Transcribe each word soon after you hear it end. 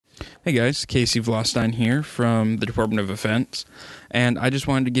Hey guys, Casey Vlostein here from the Department of Defense, and I just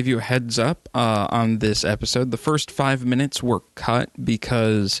wanted to give you a heads up on this episode. The first 5 minutes were cut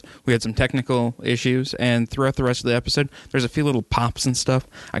because we had some technical issues, and throughout the rest of the episode, there's a few little pops and stuff.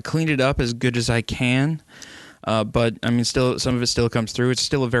 I cleaned it up as good as I can, but I mean, still, some of it still comes through. It's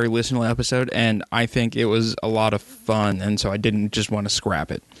still a very listenable episode, and I think it was a lot of fun, and so I didn't just want to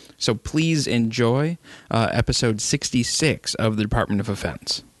scrap it. So please enjoy episode 66 of the Department of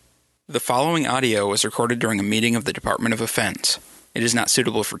Defense. The following audio was recorded during a meeting of the Department of Defense. It is not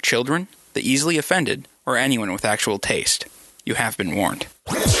suitable for children, the easily offended, or anyone with actual taste. You have been warned.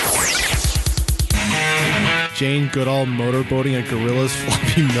 Jane Goodall motorboating a gorilla's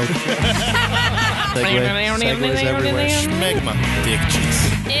floppy milk. Segways everywhere. Schmegma. Dick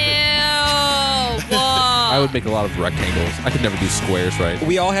cheese. Ew! I would make a lot of rectangles. I could never do squares right.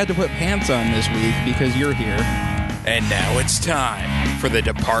 We all had to put pants on this week because you're here. And now it's time for the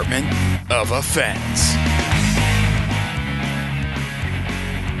Department of Offense.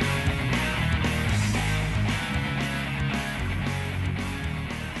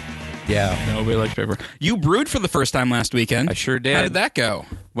 Yeah. Nobody likes paper. You brewed for the first time last weekend. I sure did. How did that go?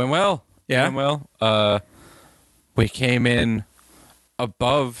 Went well. Yeah? Went well. We came in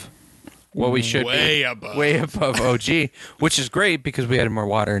above what we should Way be. above. Way above OG, which is great because we had more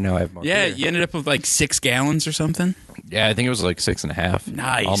water and now I have more Yeah, beer. you ended up with like 6 gallons or something. Yeah, I think it was like 6.5.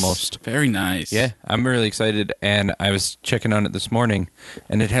 Nice. Almost. Very nice. Yeah, I'm really excited, and I was checking on it this morning,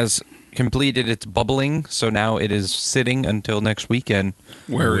 and it has completed its bubbling, so now it is sitting until next weekend.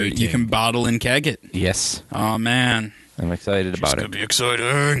 Where you can bottle and keg it. Yes, Oh, man. I'm excited about It's it. gonna be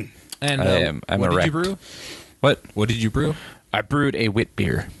exciting. And I am. I'm what did erect. you brew? What? What did you brew? I brewed a wit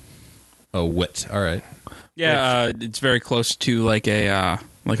beer. Oh, wit. All right. Yeah, it's very close to like a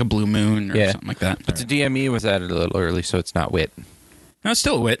Blue Moon or Yeah. something like that. But the DME was added a little early, so it's not wit. No, it's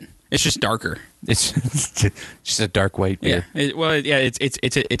still a wit. It's just darker. It's just a dark white beer. Yeah.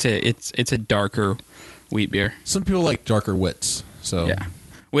 It's a darker wheat beer. Some people like darker wits. So Yeah.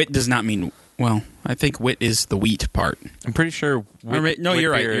 Wit does not mean, well, I think wit is the wheat part. I'm pretty sure. Wit, No, wit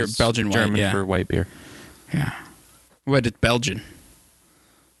you're right. beer You're is Belgian white, German yeah. for white beer. Yeah. What, it's Belgian?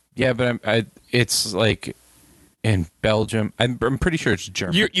 Yeah, but it's like in Belgium. I'm pretty sure it's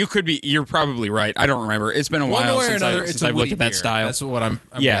German. You could be. You're probably right. I don't remember. It's been a one while way or since, another, since a I've looked wheat at that beer. style. That's what I'm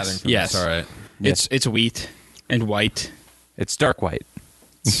Yes, gathering from yes. this. All right. It's wheat and white. It's dark white.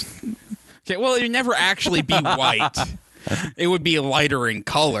 Okay, well, it would never actually be white. It would be lighter in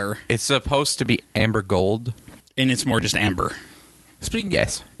color, It's supposed to be amber gold. and it's more just amber. Speaking,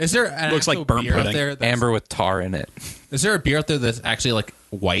 Yes. is there an Looks like actual burnt beer pudding. out there? That's, Amber with tar in it. Is there a beer out there that's actually like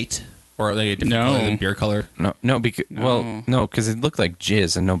white or like a different No. color than beer color? No, because because it looked like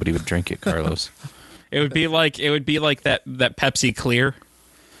jizz and nobody would drink it, Carlos. It would be like that Pepsi Clear.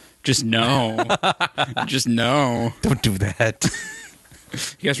 Just no, just no. Don't do that.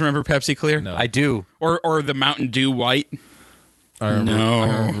 You guys remember Pepsi Clear? No. I do. Or the Mountain Dew White? I remember, No. I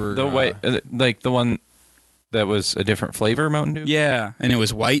remember, The white, like the one that was a different flavor, Mountain Dew. Yeah, and it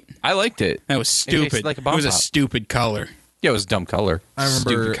was white. I liked it. That was tasted stupid. like a It bomb was a pop. stupid color. Yeah, it was dumb color. I remember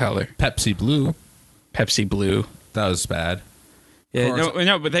Stupid color. Pepsi Blue. Pepsi Blue. That was bad. Yeah,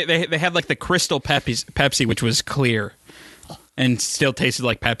 no, but they had like the Crystal Pepsi, which was clear, and still tasted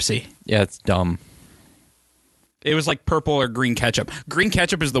like Pepsi. Yeah, it's dumb. It was like purple or green ketchup. Green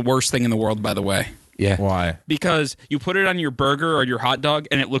ketchup is the worst thing in the world, by the way, Yeah. Why? because you put it on your burger or your hot dog,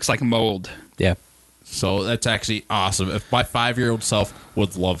 and it looks like mold. Yeah. So that's actually awesome. If my 5-year-old self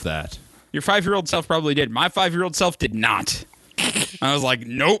would love that. Your 5-year-old self probably did. My 5-year-old self did not. I was like,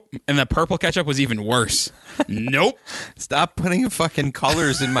 nope. And the purple ketchup was even worse. Nope. Stop putting fucking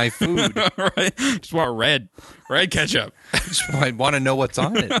colors in my food. Right? Just want red ketchup. I want to know what's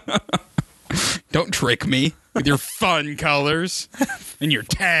on it. Don't trick me with your fun colors and your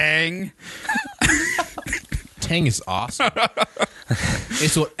Tang. Tang is awesome.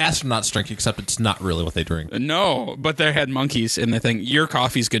 It's what astronauts drink, except it's not really what they drink. No, but they had monkeys in the thing. Your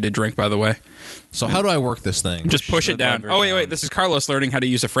coffee's good to drink, by the way. So how do I work this thing? Just push it down. lever Oh, wait. down. This is Carlos learning how to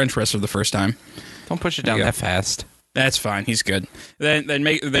use a French press for the first time. Don't push it down you go. that fast. That's fine. He's good. Then Don't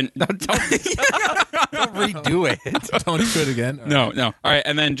redo it. Don't do it again. No. All right,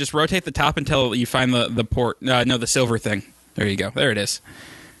 and then just rotate the top until you find the port. The silver thing. There you go. There it is.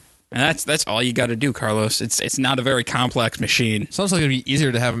 And that's all you got to do, Carlos. It's not a very complex machine, Sounds like it'd be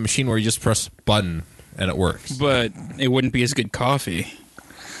easier to have a machine where you just press a button and it works. but it wouldn't be as good coffee.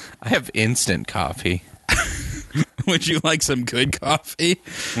 I have instant coffee. Would you like some good coffee?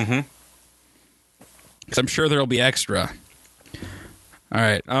 Mm-hmm. Because I'm sure there'll be extra. All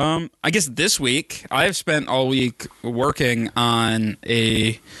right. I guess this week I've spent all week working on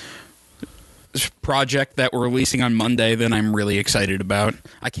a project that we're releasing on Monday that I'm really excited about.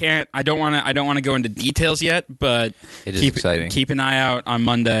 I don't want to go into details yet, but It is exciting. Keep an eye out on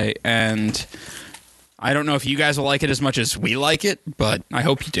Monday, and I don't know if you guys will like it as much as we like it, but I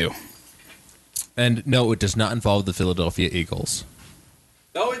hope you do. And no, it does not involve the Philadelphia Eagles.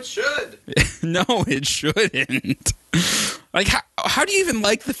 No, it should. No, it shouldn't. Like, how do you even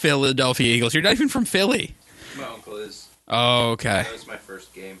like the Philadelphia Eagles? You're not even from Philly. My uncle is. Oh, okay. That was my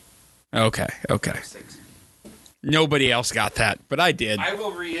first game. Okay. Nobody else got that, but I did. I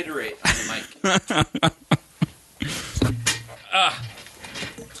will reiterate on the mic.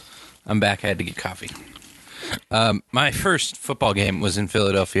 I'm back. I had to get coffee. My first football game was in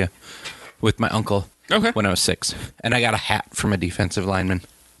Philadelphia with my uncle when I was 6. And I got a hat from a defensive lineman.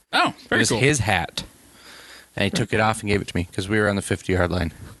 Oh, It very was cool. his hat. And he took it off and gave it to me because we were on the 50-yard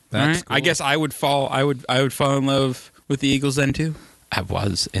line. All right. I guess I would fall in love with the Eagles then too. I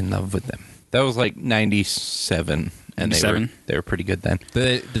was in love with them. That was like 97. And they were pretty good then.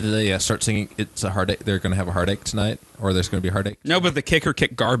 Did they start singing "It's a Heartache"? They're going to have a heartache tonight, or there's going to be a heartache. No, but the kicker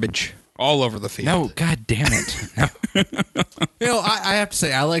kicked garbage all over the field. No, god damn it. No. You know, I have to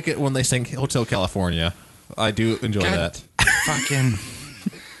say I like it when they sing "Hotel California." I do enjoy that. Fucking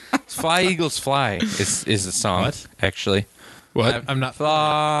Fly Eagles Fly is the song. What? Actually. What? I'm not.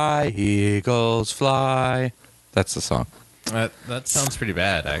 Fly Eagles Fly. That's the song. That sounds pretty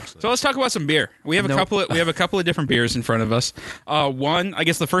bad, actually. So let's talk about some beer. We have a couple of different beers in front of us. One, I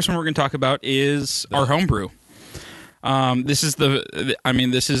guess the first one we're going to talk about is our homebrew. This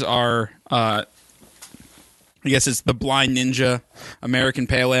is our I guess it's the Blind Ninja American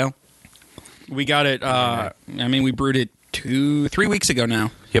Pale Ale. We got it we brewed it 3 weeks ago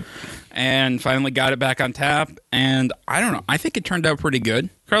now. Yep. And finally got it back on tap, and I don't know. I think it turned out pretty good.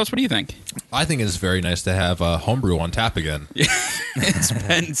 Carlos, what do you think? I think it's very nice to have homebrew on tap again. It's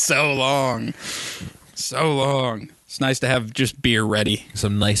been so long. It's nice to have just beer ready.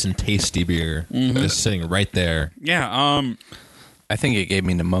 Some nice and tasty beer just sitting right there. Yeah, I think it gave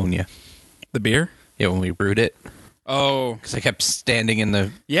me pneumonia. the beer? Yeah, when we brewed it. Oh, Because I kept standing in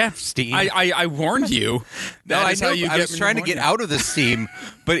the steam. I warned you. I was trying to get out of the steam,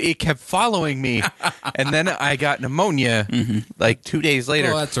 but it kept following me. And then I got pneumonia like 2 days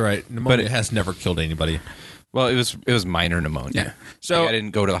later. Oh, that's all right. Pneumonia has never killed anybody. Well, it was minor pneumonia. Yeah. So I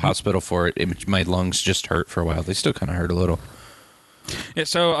didn't go to the hospital for it. My lungs just hurt for a while. They still kind of hurt a little. Yeah,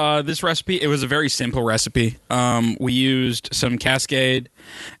 so this recipe, it was a very simple recipe. We used some Cascade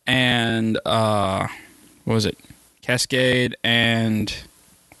and what was it? Cascade and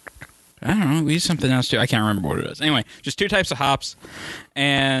I don't know. We used something else too. I can't remember what it was. Anyway, just 2 types of hops.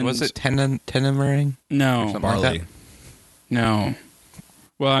 And Was it Tenemering? No, Something like Barley. that? no.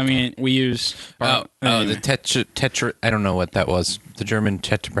 Well, I mean, we used The tetra. I don't know what that was. The German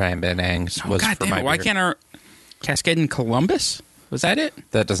Tetrabrand was God for damn my it, why beer. can't our Cascade in Columbus? Was that it?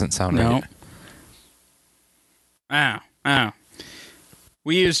 That doesn't sound No. right. Oh.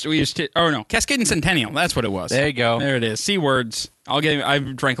 We used Cascade and Centennial. That's what it was. There you go. There it is. C words. I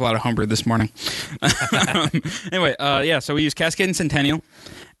drank a lot of homebrew this morning. Anyway, so we used Cascade and Centennial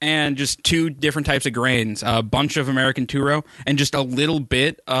and just 2 different types of grains, a bunch of American Turo and just a little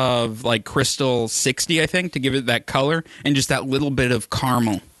bit of like Crystal 60, I think, to give it that color and just that little bit of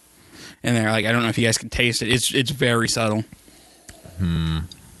caramel in there. Like, I don't know if you guys can taste it. It's very subtle.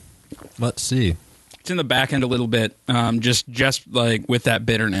 Let's see. It's in the back end a little bit, just like with that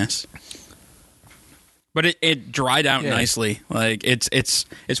bitterness. But it dried out nicely. Like it's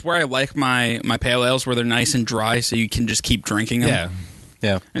where I like my pale ales, where they're nice and dry, so you can just keep drinking them. Yeah.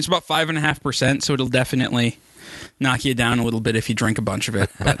 Yeah. And it's about 5.5%, so it'll definitely knock you down a little bit if you drink a bunch of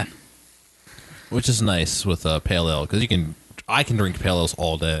it. But Which is nice with pale ale because I can drink pale ales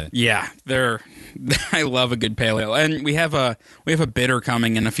all day. yeah, I love a good pale ale, and we have a bitter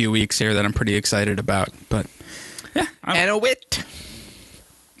coming in a few weeks here that I'm pretty excited about. But yeah, And a wit.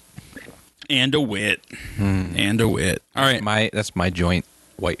 and a wit. All right, That's my joint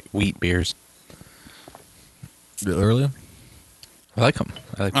white wheat beers. Earlier? I like them.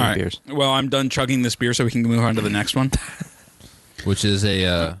 I like all wheat right. beers. Well, I'm done chugging this beer, so we can move on to the next one. Which is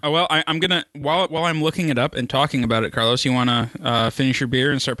a Oh, well, I'm gonna while I'm looking it up and talking about it, Carlos, you want to finish your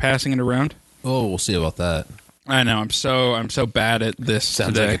beer and start passing it around? we'll see about that. I know I'm so bad at this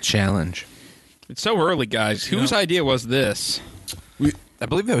Sounds today. like a challenge. It's so early, guys. Whose idea was this? I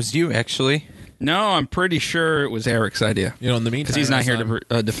believe that was you, actually. No, I'm pretty sure it was Eric's idea You know, in the meantime, because he's not as here I'm-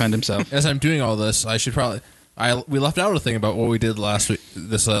 to defend himself. As I'm doing all this, I should probably. We left out a thing about what we did last week.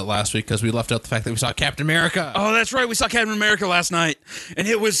 Last week because we left out the fact that we saw Captain America. Oh, that's right. We saw Captain America last night, and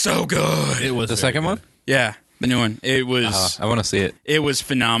it was so good. It was The very second good. one? Yeah, The new one. It was. I want to see it. It was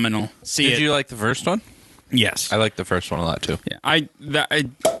phenomenal. Did you like the first one? Yes. I like the first one a lot too. Yeah.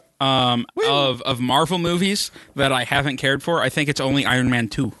 Of Marvel movies that I haven't cared for, I think it's only Iron Man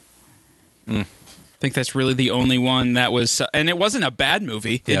 2. I think that's really the only one that was, and it wasn't a bad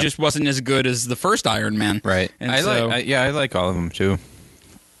movie. Yeah. It just wasn't as good as the first Iron Man. Right. And I like all of them too.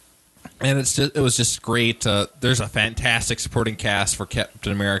 And it was just great. There's a fantastic supporting cast for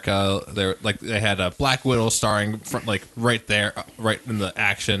Captain America. They had a Black Widow starring right there, right in the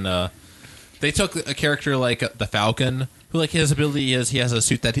action. They took a character like the Falcon, who his ability is he has a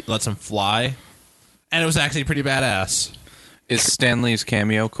suit that lets him fly, and it was actually pretty badass. Is Stanley's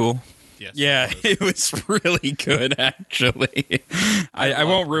cameo cool? Yes. Yeah, it was really good, actually. I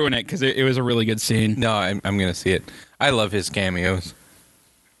won't ruin it because it was a really good scene. No, I'm going to see it. I love his cameos.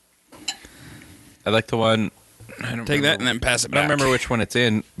 I like the one. Take that and then pass it I don't back. remember which one it's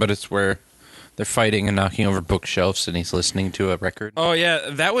in, but it's where they're fighting and knocking over bookshelves, and he's listening to a record. Oh,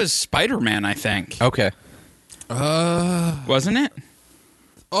 yeah, that was Spider-Man, I think. Okay. Wasn't it?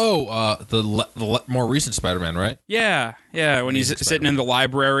 The more recent Spider-Man, right? Yeah, when he's sitting in the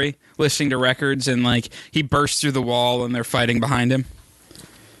library listening to records and he bursts through the wall and they're fighting behind him.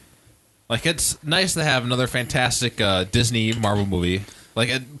 It's nice to have another fantastic Disney Marvel movie.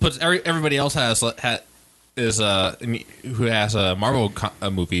 It puts everybody else who has Marvel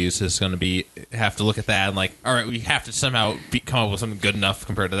movies is going to have to look at that and all right, we have to somehow come up with something good enough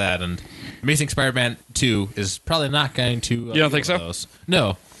compared to that. And Amazing Spider-Man 2 is probably not going to. You don't think so? Those.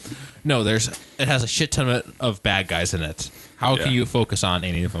 No. It has a shit ton of bad guys in it. How can you focus on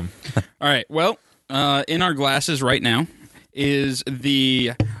any of them? All right. Well, in our glasses right now is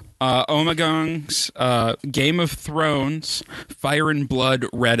the Omegong's Game of Thrones Fire and Blood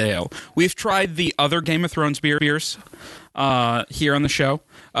Red Ale. We've tried the other Game of Thrones beers here on the show.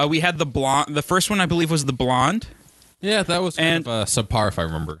 We had the blonde. The first one, I believe, was the blonde. Yeah, that was kind of subpar, if I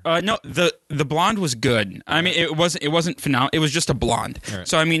remember. No, the blonde was good. I mean, it wasn't phenomenal. It was just a blonde. Right.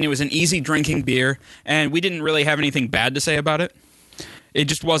 So I mean, it was an easy drinking beer, and we didn't really have anything bad to say about it. It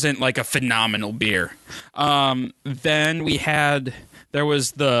just wasn't a phenomenal beer. Then there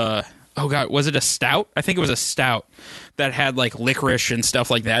was was it a stout? I think it was a stout that had licorice and stuff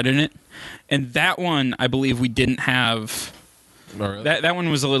like that in it. And that one, I believe we didn't have. Oh, really? That one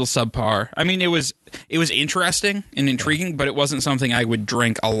was a little subpar. I mean, it was interesting and intriguing, but it wasn't something I would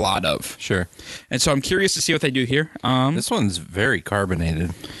drink a lot of. Sure. And so I'm curious to see what they do here. This one's very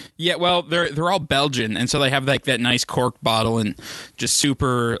carbonated. Yeah, well, they're all Belgian, and so they have that nice cork bottle and just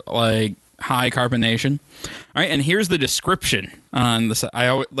super high carbonation. All right, and here's the description on the. I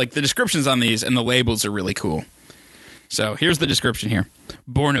always, the descriptions on these, and the labels are really cool. So here's the description here.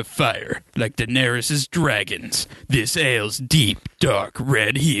 Born of fire, like Daenerys' dragons, this ale's deep, dark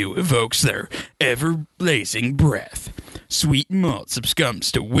red hue evokes their ever-blazing breath. Sweet malt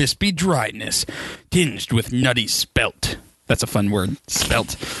succumbs to wispy dryness, tinged with nutty spelt. That's a fun word.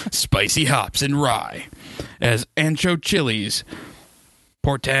 Spelt. Spicy hops and rye. As ancho chilies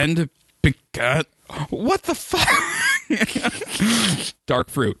portend piquant. What the fuck? Dark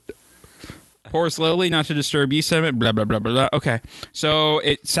fruit. Pour slowly, not to disturb yeast sediment, blah, blah, blah, blah, blah. Okay. So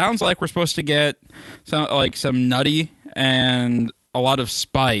it sounds like we're supposed to get some nutty and a lot of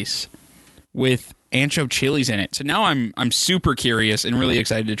spice with ancho chilies in it. So now I'm super curious and really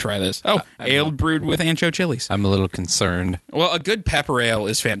excited to try this. Oh, ale brewed with ancho chilies. I'm a little concerned. Well, a good pepper ale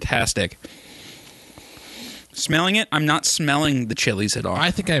is fantastic. Smelling it, I'm not smelling the chilies at all.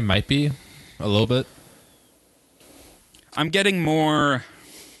 I think I might be a little bit. I'm getting more...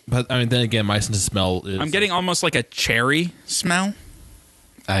 But, I mean, then again, my sense of smell is... I'm getting almost like a cherry smell.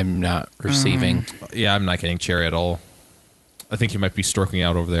 I'm not receiving. Yeah, I'm not getting cherry at all. I think you might be stroking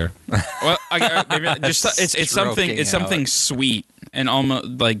out over there. Well, maybe just it's something sweet and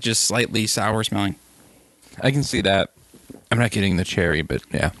almost just slightly sour smelling. I can see that. I'm not getting the cherry, but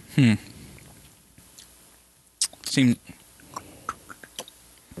yeah.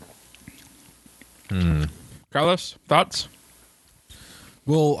 Carlos, thoughts?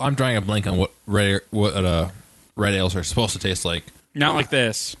 Well, I'm drawing a blank on what red ales are supposed to taste like. Not like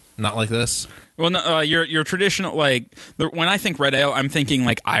this. Not like this. Well, no, your traditional when I think red ale, I'm thinking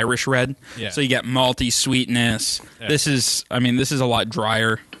Irish red. Yeah. So you get malty sweetness. Yeah. This is a lot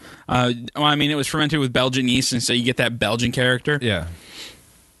drier. It was fermented with Belgian yeast, and so you get that Belgian character. Yeah.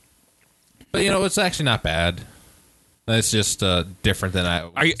 But it's actually not bad. It's just different than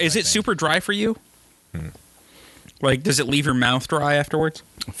I. Is it super dry for you? Does it leave your mouth dry afterwards?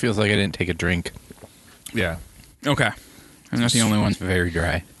 It feels like I didn't take a drink. Yeah. Okay. I'm not the only one. It's very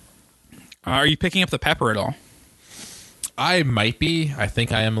dry. Are you picking up the pepper at all? I might be. I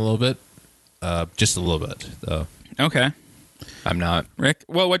think I am a little bit. just a little bit, though. Okay. I'm not. Rick,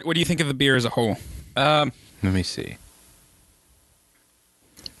 well, what do you think of the beer as a whole? Let me see.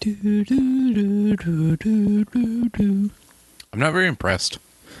 I'm not very impressed.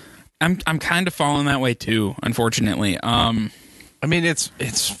 I'm kind of falling that way too, unfortunately. I mean, it's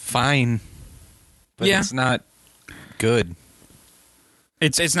fine, but Yeah. it's not good.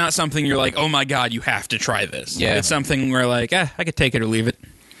 It's not something you're like, oh my god, you have to try this. Yeah. It's something where like, I could take it or leave it.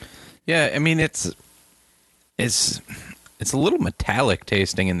 Yeah, I mean, it's a little metallic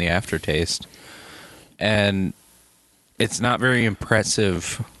tasting in the aftertaste, and it's not very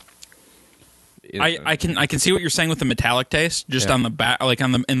impressive. I can see what you're saying with the metallic taste, just Yeah. on the back, like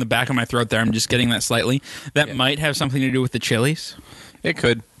in the back of my throat there. I'm just getting that slightly. That might have something to do with the chilies. It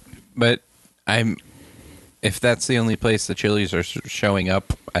could, but if that's the only place the chilies are showing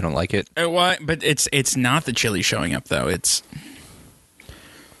up, I don't like it. Why? But it's not the chili showing up though. It's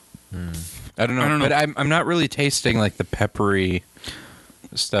I don't know. But I'm not really tasting like the peppery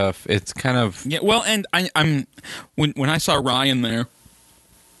stuff. It's kind of yeah. Well, and I'm when I saw rye in there,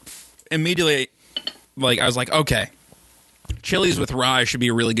 immediately, like I was like, okay, chilies with rye should be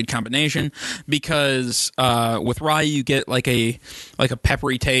a really good combination because with rye you get like a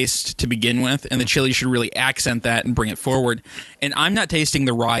peppery taste to begin with, and the chili should really accent that and bring it forward. And I'm not tasting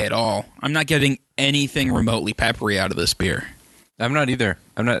the rye at all. I'm not getting anything remotely peppery out of this beer. I'm not either.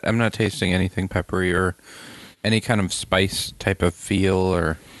 I'm not tasting anything peppery or any kind of spice type of feel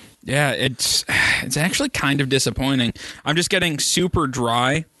or Yeah, it's actually kind of disappointing. I'm just getting super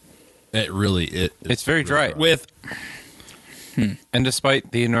dry it's very dry. with And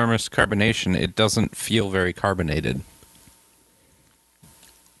despite the enormous carbonation, it doesn't feel very carbonated.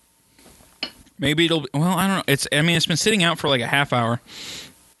 maybe it'll well, I don't know. It's been sitting out for like a half hour.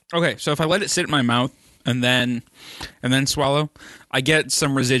 Okay, so if I let it sit in my mouth and then swallow, I get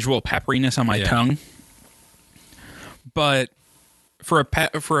some residual pepperiness on my tongue. But for a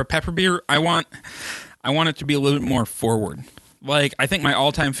pepper beer, I want it to be a little bit more forward. Like I think my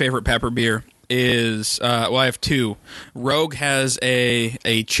all-time favorite pepper beer is I have two. Rogue has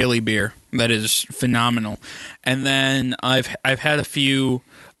a chili beer that is phenomenal, and then I've had a few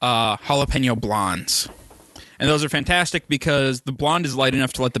jalapeno blondes, and those are fantastic because the blonde is light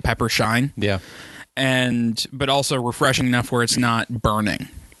enough to let the pepper shine. Yeah. But also refreshing enough where it's not burning.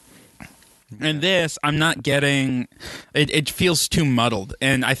 And this, I'm not getting. It feels too muddled,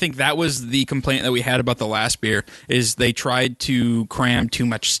 and I think that was the complaint that we had about the last beer. Is they tried to cram too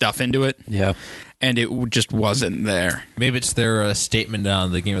much stuff into it. Yeah. And it just wasn't there. Maybe it's their statement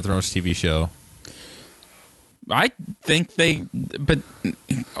on the Game of Thrones TV show. I think but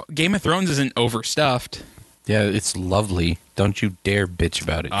Game of Thrones isn't overstuffed. Yeah, it's lovely. Don't you dare bitch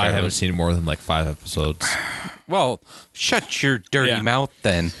about it. I haven't seen more than like 5 episodes. Well, shut your dirty mouth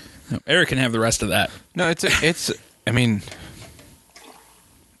then. Eric can have the rest of that. No, I mean,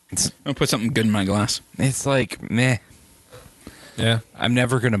 I'll put something good in my glass. it's like, meh. Yeah. I'm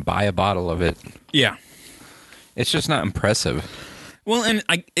never going to buy a bottle of it. Yeah. It's just not impressive. Well, and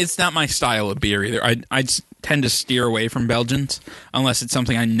it's not my style of beer either. I tend to steer away from Belgians unless it's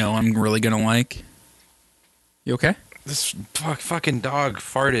something I know I'm really going to like. You okay? This fucking dog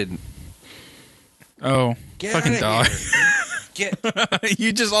farted. Oh, Get fucking outta dog. Get.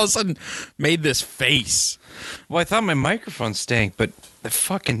 You just all of a sudden made this face. Well, I thought my microphone stank, but the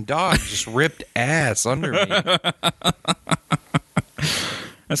fucking dog just ripped ass under me.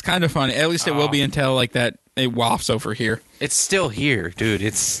 That's kind of funny. At least it will be until like that it wafts over here. It's still here, dude.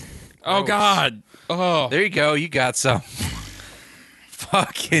 It's. Oh, God. Oh. There you go. You got some.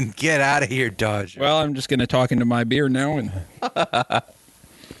 Fucking get out of here, Dodge. Well, I'm just going to talk into my beer now. And all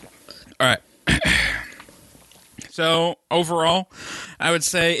right. So, overall, I would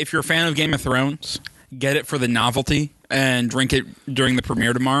say if you're a fan of Game of Thrones, get it for the novelty and drink it during the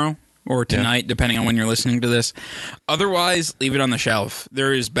premiere tomorrow or tonight, depending on when you're listening to this. Otherwise, leave it on the shelf.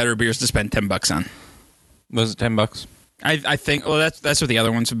 There is better beers to spend $10 on. Was it $10? I think, well, that's what the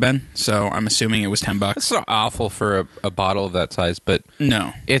other ones have been, so I'm assuming it was $10. It's not awful for a bottle of that size, but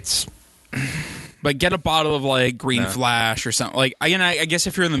No. it's. But get a bottle of like Green Flash or something. Like I guess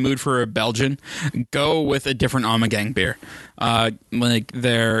if you're in the mood for a Belgian, go with a different Ommegang beer. Like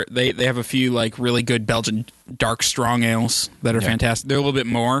they have a few like really good Belgian dark strong ales that are fantastic. They're a little bit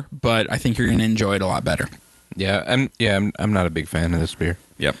more, but I think you're going to enjoy it a lot better. Yeah, I'm not a big fan of this beer.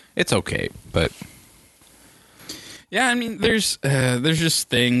 Yep. It's okay, but Yeah, I mean there's just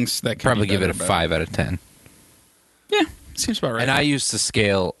things that could probably be give it better a about 5 out of 10. Yeah, seems about right. And I use the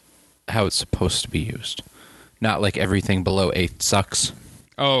scale how it's supposed to be used. Not like everything below 8 sucks.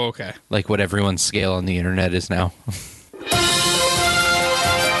 Oh, okay. Like what everyone's scale on the internet is now.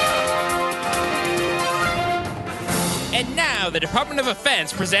 the Department of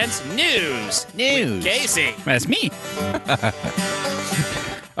Offense presents News. News. Casey. That's me.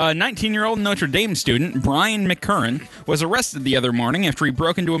 A 19-year-old Notre Dame student, Brian McCurran, was arrested the other morning after he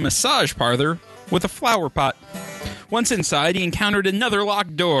broke into a massage parlor with a flower pot. Once inside, he encountered another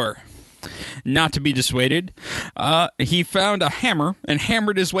locked door. Not to be dissuaded, he found a hammer and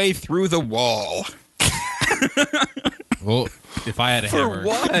hammered his way through the wall. Well, if I had a hammer. For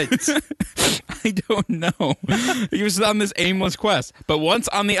what? I don't know. He was on this aimless quest. But once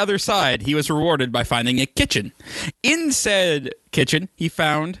on the other side, he was rewarded by finding a kitchen. In said kitchen, he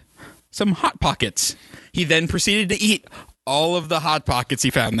found some Hot Pockets. He then proceeded to eat all of the Hot Pockets he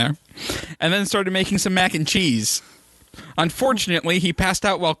found there, and then started making some mac and cheese. Unfortunately, he passed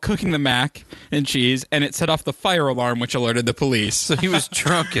out while cooking the mac and cheese, and it set off the fire alarm, which alerted the police. So he was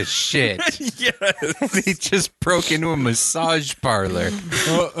drunk as shit. Yes. He just broke into a massage parlor.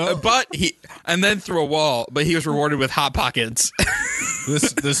 And then through a wall, but he was rewarded with Hot Pockets.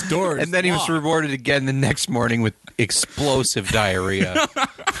 This door is And then he was locked. rewarded again the next morning with explosive diarrhea.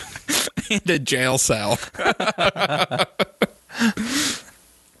 In a jail cell.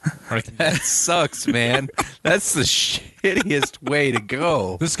 That sucks, man. That's the shittiest way to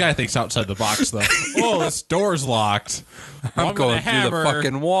go. This guy thinks outside the box, though. Oh, this door's locked. I'm going through the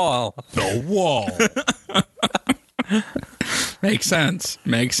fucking wall. the wall. Makes sense.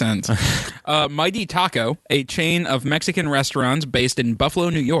 Mighty Taco, a chain of Mexican restaurants based in Buffalo,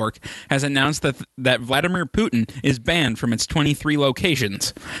 New York, has announced that Vladimir Putin is banned from its 23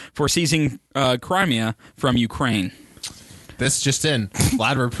 locations for seizing Crimea from Ukraine. This just in.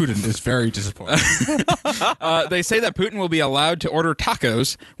 Vladimir Putin is very disappointed. They say that Putin will be allowed to order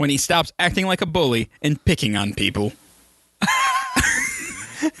tacos when he stops acting like a bully and picking on people.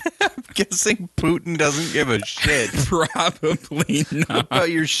 I'm guessing Putin doesn't give a shit Probably not. about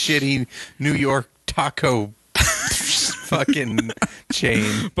your shitty New York taco fucking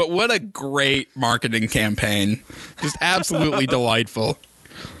chain. But what a great marketing campaign. Just absolutely delightful.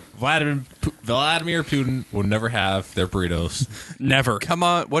 Vladimir Putin will never have their burritos. Never. Come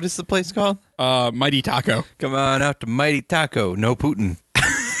on, what is the place called? Mighty Taco. Come on out to Mighty Taco. No Putin.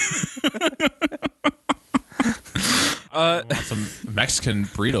 I want some Mexican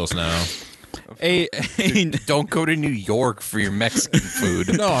burritos now. Don't go to New York for your Mexican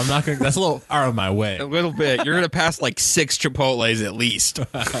food. No, I'm not going to. That's a little out of my way. A little bit. You're going to pass like 6 Chipotles at least.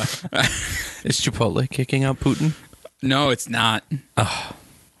 Is Chipotle kicking out Putin? No, it's not.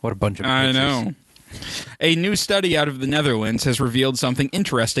 What a bunch of bitches. I know. A new study out of the Netherlands has revealed something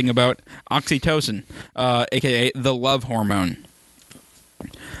interesting about oxytocin, a.k.a. the love hormone.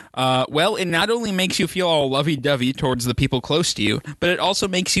 Well, it not only makes you feel all lovey-dovey towards the people close to you, but it also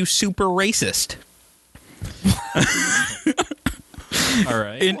makes you super racist. All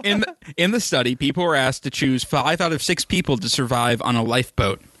right. In the study, people were asked to choose 5 out of 6 people to survive on a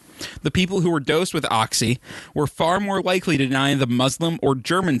lifeboat. The people who were dosed with oxy were far more likely to deny the Muslim or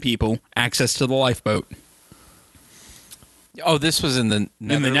German people access to the lifeboat. Oh, this was in the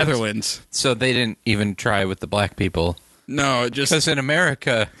Netherlands? In the Netherlands. So they didn't even try with the black people. No, just... Because in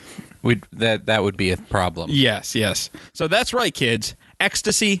America, that would be a problem. Yes. So that's right, kids.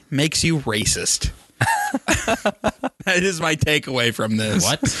 Ecstasy makes you racist. That is my takeaway from this.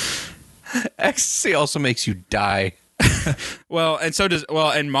 What? Ecstasy also makes you die. Well, and so does... Well,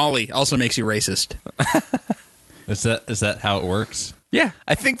 and Molly also makes you racist. Is that how it works? Yeah.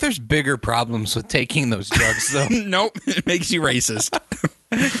 I think there's bigger problems with taking those drugs, though. Nope. It makes you racist.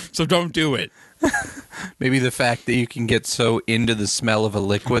 So don't do it. Maybe the fact that you can get so into the smell of a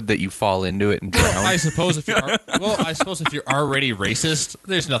liquid that you fall into it and drown. I suppose if you're already racist,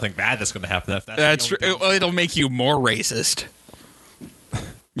 there's nothing bad that's going to happen. That's true. Well, it'll make you more racist.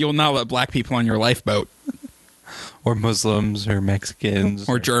 You'll not let black people on your lifeboat. Or Muslims, or Mexicans.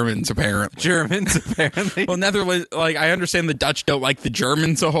 Or Germans, apparently. Germans, apparently. Well, Netherlands, like, I understand the Dutch don't like the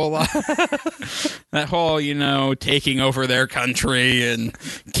Germans a whole lot. That whole, taking over their country and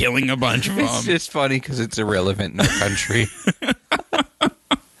killing a bunch of them. It's just funny because it's irrelevant in our country.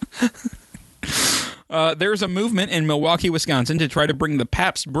 There's a movement in Milwaukee, Wisconsin to try to bring the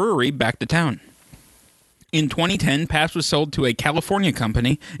Pabst Brewery back to town. In 2010, Pabst was sold to a California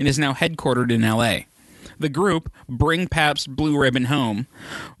company and is now headquartered in L.A. The group, Bring Pabst Blue Ribbon Home,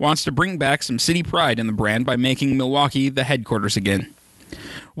 wants to bring back some city pride in the brand by making Milwaukee the headquarters again.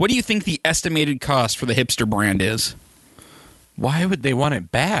 What do you think the estimated cost for the hipster brand is? Why would they want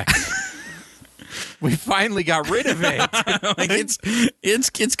it back? We finally got rid of it.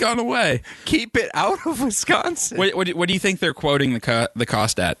 It's gone away. Keep it out of Wisconsin. What do you think they're quoting the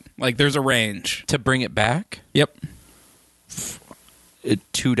cost at? Like, there's a range. To bring it back? Yep.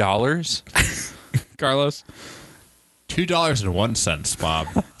 $2? Carlos? $2.01, Bob.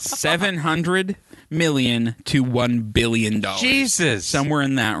 700 million to $1 billion. Jesus. Somewhere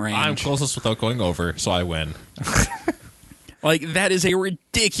in that range. I'm closest without going over, so I win. Like, that is a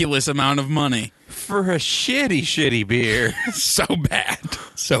ridiculous amount of money. For a shitty beer. So bad.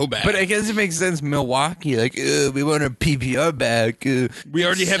 So bad. But I guess it makes sense. Milwaukee, like, we want our PBR back. We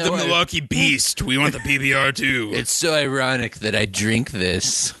already have the Milwaukee Beast. We want the PBR too. It's so ironic that I drink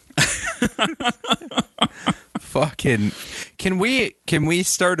this. Fucking. Can we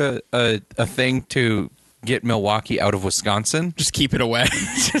start a thing to get Milwaukee out of Wisconsin? Just keep it away.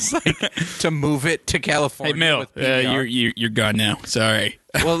 Just like to move it to California. Hey, Mil, with PBR. you're gone now. Sorry.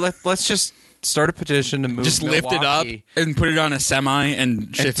 Well, let's just start a petition to move. Just lift it up and put it on a semi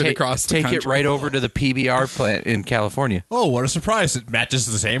and shift it across the country. Take it right over to the PBR plant in California. Oh, what a surprise. It matches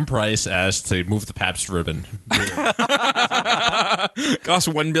the same price as to move the Pabst ribbon. Costs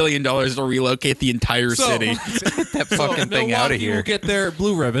 $1 billion to relocate the entire city. Get that fucking thing out of here. We'll get their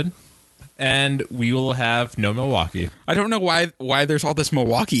blue ribbon, and we will have no Milwaukee. I don't know why there's all this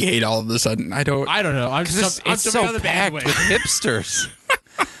Milwaukee hate all of a sudden. I don't know. I'm It's so packed with hipsters.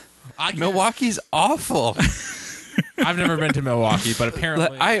 Milwaukee's awful. I've never been to Milwaukee, but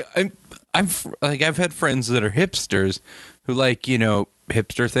apparently I've had friends that are hipsters who like,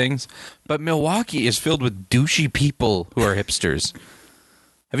 hipster things, but Milwaukee is filled with douchey people who are hipsters.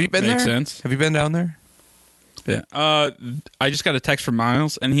 Have you been there? Makes sense. Have you been down there? Yeah. I just got a text from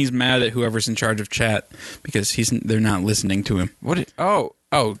Miles, and he's mad at whoever's in charge of chat because they're not listening to him.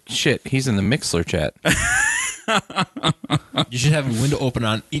 Oh shit! He's in the Mixler chat. You should have a window open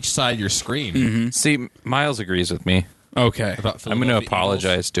on each side of your screen. Mm-hmm. See, Miles agrees with me. Okay. I'm going to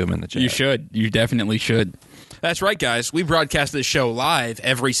apologize to him in the chat. You should. You definitely should. That's right, guys. We broadcast this show live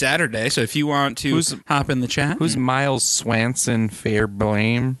every Saturday, so if you want to hop in the chat. Who's Miles Swanson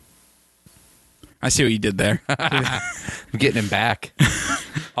Fairblame? I see what you did there. I'm getting him back.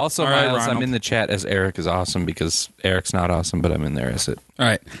 Also, All right, Miles, Ronald. I'm in the chat as Eric is awesome because Eric's not awesome, but I'm in there as it. All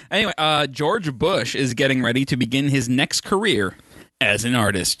right. Anyway, George Bush is getting ready to begin his next career as an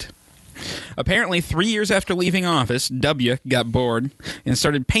artist. Apparently, 3 years after leaving office, W got bored and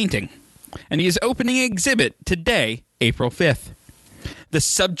started painting. And he is opening an exhibit today, April 5th. The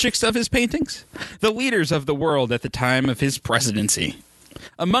subjects of his paintings? The leaders of the world at the time of his presidency.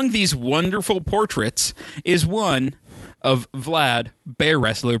 Among these wonderful portraits is one of Vlad Bear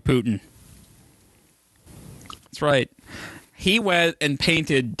Wrestler Putin. That's right. He went and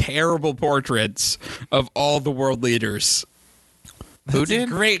painted terrible portraits of all the world leaders. Who did?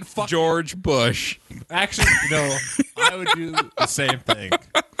 Great fucking George Bush. Actually, no, I would do the same thing.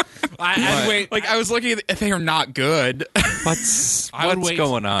 I'd wait. Like, I was looking at they are not good. What's wait.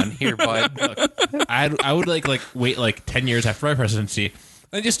 going on here, bud? I would wait 10 years after my presidency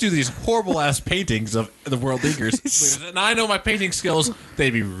and just do these horrible ass paintings of the world leaders. And I know my painting skills;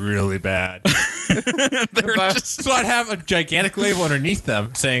 they'd be really bad. So I'd have a gigantic label underneath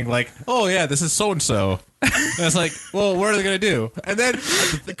them saying "Oh yeah, this is so and so." And it's like, well, what are they gonna do? And then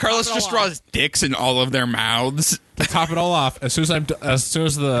Carlos just draws dicks in all of their mouths. to top it all off, as soon as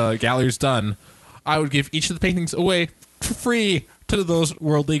the gallery's done, I would give each of the paintings away for free to those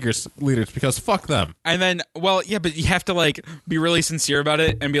world leaders because fuck them. And then, well, yeah, but you have to be really sincere about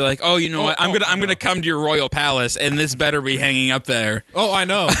it and be like, oh, you know what? I'm gonna come to your royal palace, and this better be hanging up there. Oh, I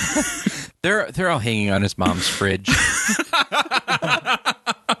know. They're all hanging on his mom's fridge.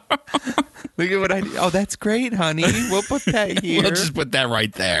 Look at what I do. Oh, that's great, honey. We'll put that here. We'll just put that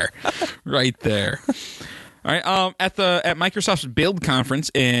right there, right there. All right. At Microsoft's Build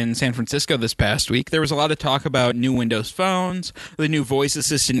conference in San Francisco this past week, there was a lot of talk about new Windows phones, the new voice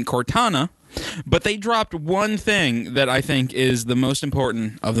assistant Cortana, but they dropped one thing that I think is the most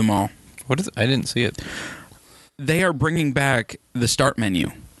important of them all. What is? I didn't see it. They are bringing back the Start menu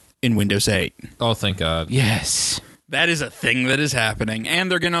in Windows 8. Oh, thank God. Yes. That is a thing that is happening, and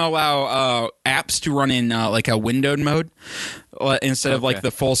they're going to allow apps to run in a windowed mode instead of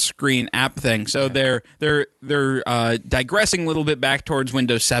the full screen app thing. So they're digressing a little bit back towards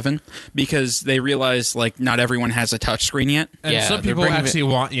Windows 7 because they realize not everyone has a touch screen yet. And some people actually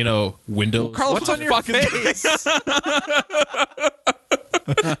want Windows. Carlos, What's on your face?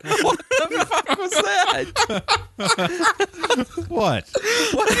 What the fuck was that? What?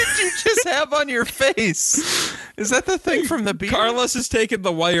 What did you just have on your face? Is that the thing from the beer? Carlos has taken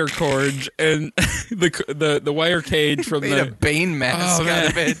the wire cord and the wire cage from made a Bane mask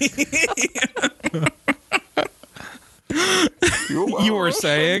out of it. You were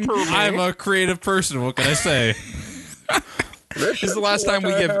saying? I'm a creative person. What can I say? This is the last time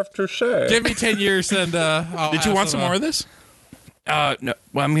we give. Give me 10 years and I'll Did you want some more of this? No.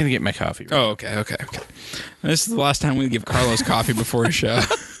 Well, I'm gonna get my coffee. Oh, okay. This is the last time we give Carlos coffee before a show.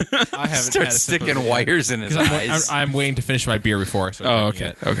 I haven't Start had a sip of sticking it yet. wires in his 'Cause eyes. I'm waiting to finish my beer before I start Oh,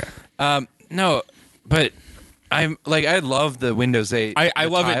 drinking okay. it. Okay. No, but I love the Windows 8. I the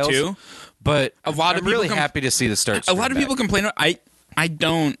love tiles, it too. But A lot of I'm people really happy to see the start. A lot of people complain. I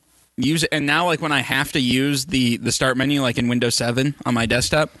don't use it, and now like when I have to use the start menu like in Windows 7 on my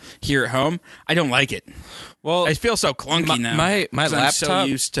desktop here at home, I don't like it. Well, I feel so clunky now. My 'cause I'm laptop. so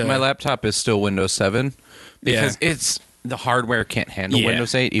used to my laptop is still Windows 7 because Yeah. it's the hardware can't handle Yeah.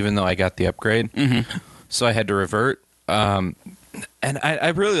 Windows 8, even though I got the upgrade. Mm-hmm. So I had to revert. And I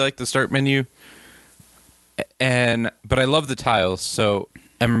really like the start menu. But I love the tiles, so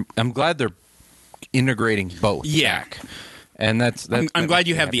I'm glad they're integrating both. Yeah. back. And that's I'm glad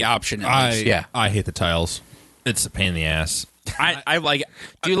you have the option. At least. Yeah. I hate the tiles. It's a pain in the ass. I like.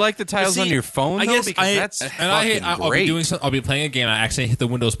 Do you like the tiles See, on your phone? I though? guess because I- that's And I hate. fucking I'll be great. doing something. I'll be playing a game. I accidentally hit the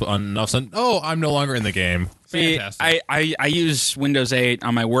Windows button. And all of a sudden, I'm no longer in the game. See, Fantastic. I use Windows 8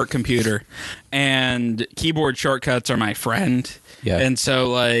 on my work computer, and keyboard shortcuts are my friend. Yeah. And so,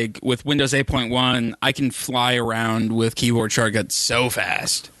 like, with Windows 8.1, I can fly around with keyboard shortcuts so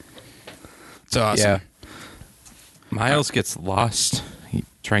fast. It's awesome. Yeah. Miles gets lost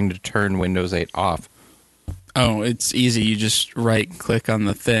trying to turn Windows 8 off. Oh, it's easy. You just right-click on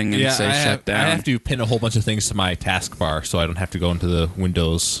the thing and say shut down. I have to pin a whole bunch of things to my taskbar, so I don't have to go into the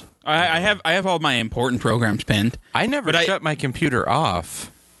Windows. I have all my important programs pinned. I never But shut my computer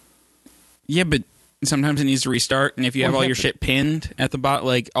off. Yeah, but sometimes it needs to restart, and if you have all your shit pinned at the bottom,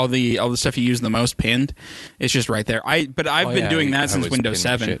 like all the stuff you use the most pinned, it's just right there. I've been doing that since Windows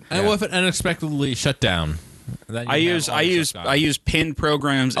 7. And what if it unexpectedly shut down? Then you I have all your stuff gone. use pinned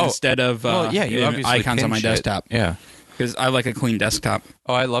programs instead of you obviously icons on my pin shit. desktop. Yeah. Because I like a clean desktop.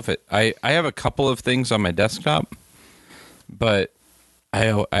 Oh, I love it. I have a couple of things on my desktop, but I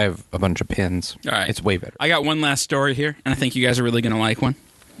have a bunch of pins. All right. It's way better. I got one last story here, and I think you guys are really going to like one.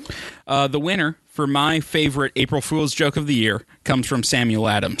 The winner for my favorite April Fool's joke of the year comes from Samuel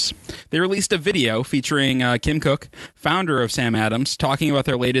Adams. They released a video featuring Kim Cook, founder of Sam Adams, talking about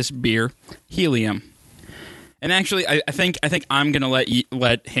their latest beer, Helium. And actually, I think I'm going to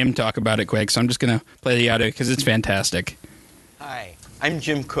let him talk about it quick, so I'm just going to play the audio because it's fantastic. Hi, I'm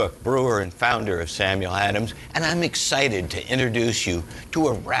Jim Cook, brewer and founder of Samuel Adams, and I'm excited to introduce you to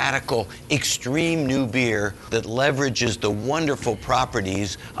a radical, extreme new beer that leverages the wonderful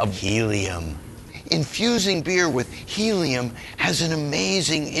properties of helium. Infusing beer with helium has an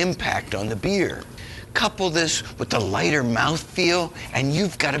amazing impact on the beer. Couple this with the lighter mouthfeel, and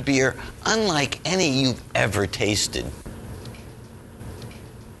you've got a beer unlike any you've ever tasted.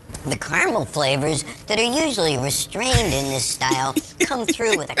 The caramel flavors that are usually restrained in this style come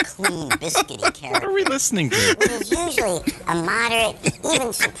through with a clean, biscuity What character. are we listening to? What is usually a moderate,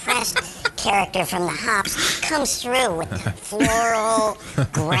 even suppressed character from the hops comes through with floral,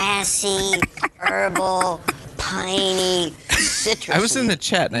 grassy, herbal, piney, citrus. I was in the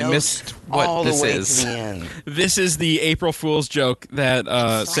chat and I missed what all this the way is. to the end. This is the April Fool's joke that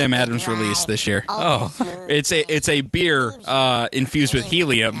Sam Adams released this year. Oh. It's a beer infused with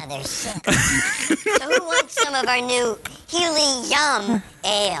helium. Now they're silky. So who wants some of our new Helium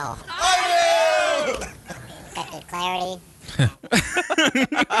Ale? Got your clarity?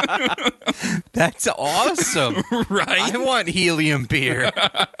 That's awesome. Right? I want helium beer.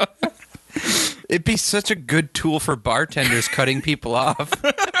 It'd be such a good tool for bartenders cutting people off.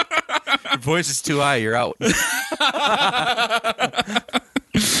 Your voice is too high, you're out.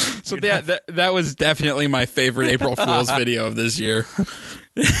 So that was definitely my favorite April Fool's video of this year.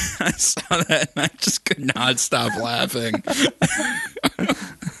 I saw that and I just could not stop laughing.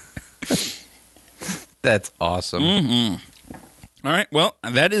 That's awesome. All right, well,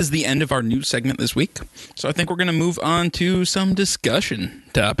 that is the end of our news segment this week. So I think we're going to move on to some discussion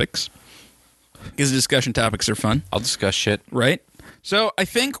topics. Because discussion topics are fun, I'll discuss shit. right? So I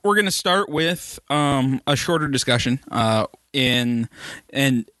think we're going to start with a shorter discussion. In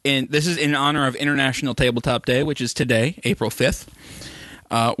this is in honor of International Tabletop Day, which is today, April 5th.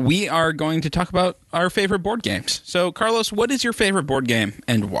 We are going to talk about our favorite board games. So, Carlos, what is your favorite board game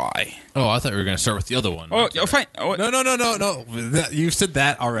and why? Oh, I thought we were going to start with the other one. Oh, fine. Oh, No. You said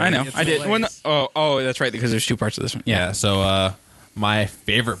that already. I know. It's I did. late. Well, oh, that's right, because there's two parts of this one. Yeah, so my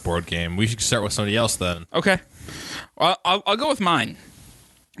favorite board game. We should start with somebody else then. Okay. Well, I'll go with mine.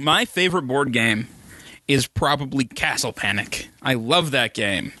 My favorite board game is probably Castle Panic. I love that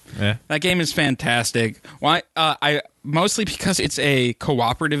game. Yeah. That game is fantastic. Why? I mostly because it's a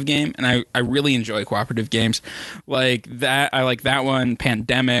cooperative game, and I really enjoy cooperative games like that. I like that one.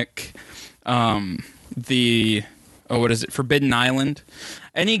 Pandemic. what is it? Forbidden Island.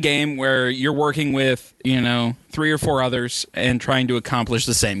 Any game where you're working with, 3 or 4 others and trying to accomplish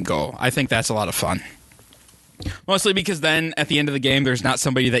the same goal. I think that's a lot of fun. Mostly because then at the end of the game, there's not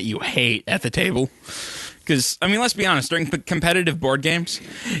somebody that you hate at the table. Because, let's be honest, during competitive board games,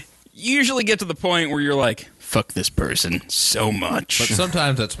 you usually get to the point where you're like, fuck this person so much. But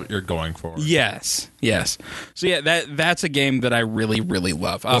sometimes that's what you're going for. Yes. So yeah, that's a game that I really, really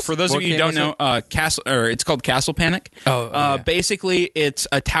love. For those of you who don't know, it's called Castle Panic. Basically, it's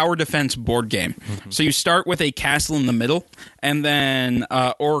a tower defense board game. Mm-hmm. So you start with a castle in the middle, and then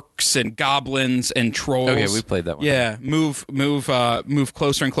orcs and goblins and trolls. Okay, we played that one. Yeah, move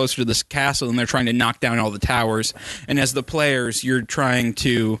closer and closer to this castle, and they're trying to knock down all the towers. And as the players, you're trying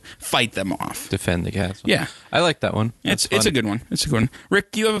to fight them off, defend the castle. Yeah. I like that one. It's a good one. It's a good one.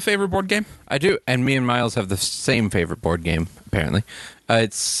 Rick, do you have a favorite board game? I do, and me and Miles have the same favorite board game, apparently.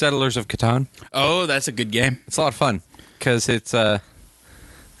 It's Settlers of Catan. Oh, that's a good game. It's a lot of fun, because it's kind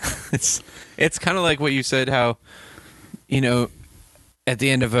of like what you said, how, at the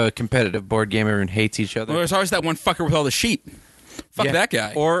end of a competitive board game, everyone hates each other. Well, there's always that one fucker with all the sheep. Fuck that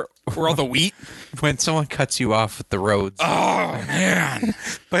guy. Or all the wheat. When someone cuts you off with the roads. Oh, man.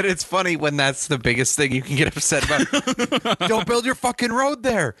 But it's funny when that's the biggest thing you can get upset about. Don't build your fucking road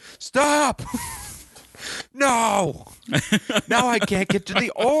there. Stop. No. Now I can't get to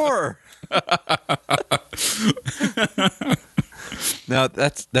the ore. No,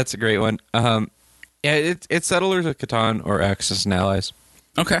 that's a great one. It's Settlers of Catan or Axis and Allies.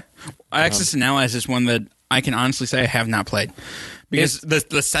 Okay. Axis and Allies is one that I can honestly say I have not played. Because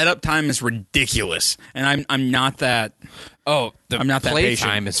the setup time is ridiculous, and I'm not that. I'm not that play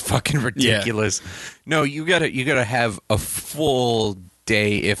patient. time is fucking ridiculous. Yeah. No, you gotta have a full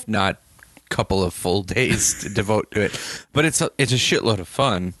day, if not couple of full days to devote to it. But it's a shitload of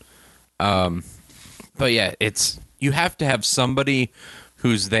fun. But yeah, you have to have somebody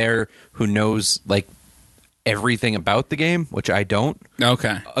who's there who knows like everything about the game, which I don't.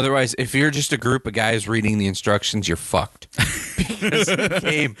 Okay. Otherwise, if you're just a group of guys reading the instructions, you're fucked. Because the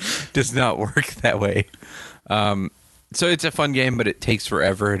game does not work that way. So it's a fun game, but it takes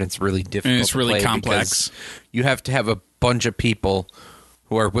forever, and it's really difficult. And it's really complex. You have to have a bunch of people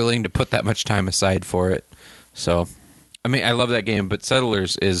who are willing to put that much time aside for it. So, I love that game, but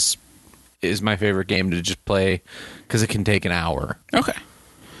Settlers is my favorite game to just play because it can take an hour. Okay.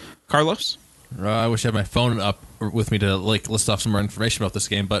 Carlos? I wish I had my phone up with me to list off some more information about this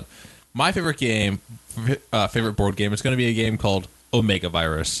game, but my favorite board game is going to be a game called Omega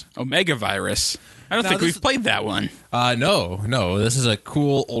Virus. Omega Virus? I don't think we've played that one. No. This is a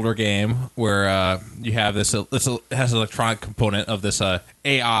cool older game where you have this. It has an electronic component of this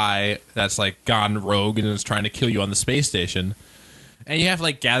AI that's gone rogue and is trying to kill you on the space station. And you have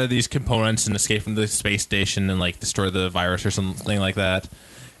to gather these components and escape from the space station and destroy the virus or something like that.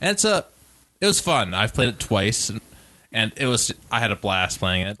 And it was fun. I've played it twice, and I had a blast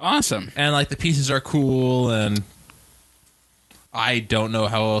playing it. Awesome. And the pieces are cool, and I don't know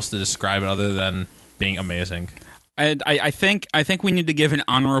how else to describe it other than being amazing. And I think we need to give an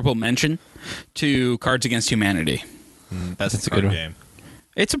honorable mention to Cards Against Humanity. That's a good game.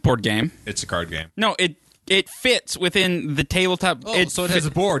 It's a board game. It's a card game. No, it fits within the tabletop. Oh, so it has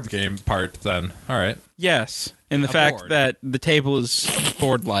a board game part then. All right. Yes, in the fact board. that the table is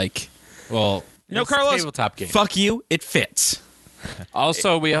board-like. Well, Carlos, tabletop game. Fuck you, it fits.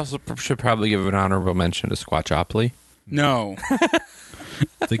 Also, we also should probably give an honorable mention to Squatchopoly. No.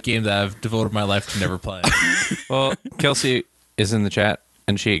 The game that I've devoted my life to never playing. Well, Kelsey is in the chat,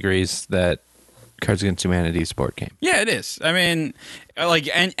 and she agrees that Cards Against Humanity is a board game. Yeah, it is.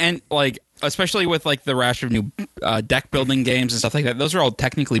 Especially with the rash of new deck building games and stuff like that. Those are all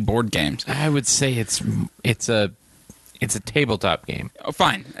technically board games. I would say it's a tabletop game. Oh,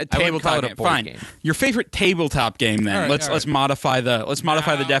 fine, a tabletop game. Fine. Game. Your favorite tabletop game then. All right, let's modify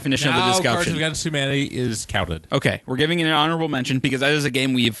the definition of the Cards discussion. Against Humanity is counted. Okay, we're giving it an honorable mention because that is a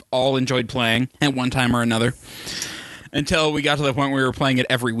game we've all enjoyed playing at one time or another. Until we got to the point where we were playing it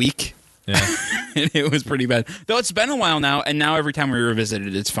every week. Yeah. And it was pretty bad. Though it's been a while now, and now every time we revisit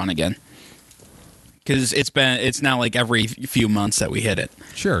it, it's fun again. Because it's now every few months that we hit it.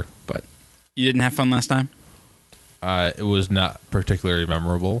 Sure. But you didn't have fun last time? It was not particularly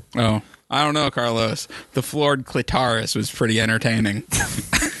memorable. Oh, I don't know, Carlos. The floored clitoris was pretty entertaining.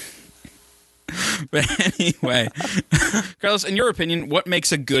 But anyway, Carlos, in your opinion, what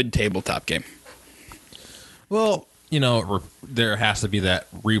makes a good tabletop game? Well, there has to be that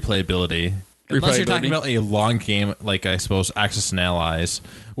replayability. Unless you're talking about a long game, I suppose Axis and Allies,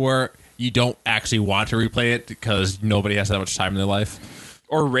 where you don't actually want to replay it because nobody has that much time in their life.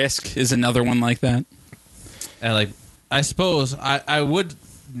 Or Risk is another one like that. And I suppose I would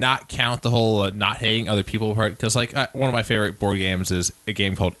not count the whole not hating other people part, because like one of my favorite board games is a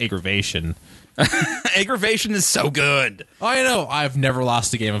game called Aggravation. Aggravation is so good. I know. I've never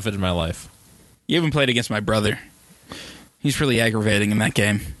lost a game of it in my life. You haven't played against my brother. He's really aggravating in that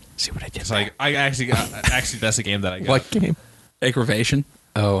game. See what I did? It's like I actually that's a game that I got. What game? Aggravation.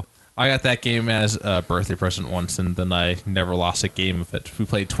 Oh, I got that game as a birthday present once, and then I never lost a game of it. We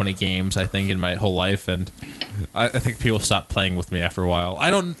played 20 games, I think, in my whole life, and I think people stopped playing with me after a while.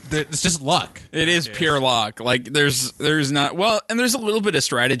 It's just luck. It is pure luck. Like there's not well, and there's a little bit of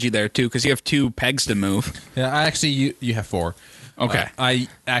strategy there too, because you have 2 pegs to move. Yeah, I actually you have 4. Okay, I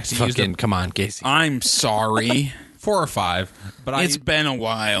actually used fucking come on, Casey. I'm sorry. 4 or 5, but It's been a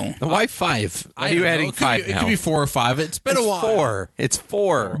while. Why 5? Why are you don't know. adding It could 5 be, now? It could be 4 or 5. It's been a while. 4. It's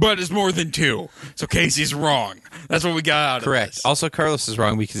 4. But it's more than 2. So Casey's wrong. That's what we got out Correct. of this. Also, Carlos is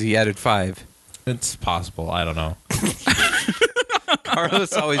wrong because he added 5. It's possible. I don't know.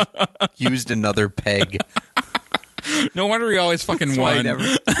 Carlos always used another peg. No wonder he always fucking That's why he won. never.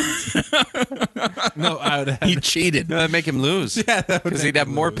 No, I would have. He cheated. No, that'd make him lose. Yeah, that would Because he'd make have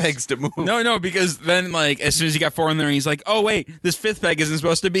him more lose. pegs to move. No, because then, like, as soon as he got 4 in there, he's like, oh, wait, this 5th peg isn't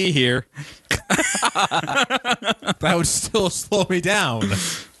supposed to be here. That would still slow me down.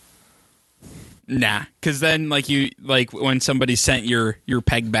 Nah, because then, like, when somebody sent your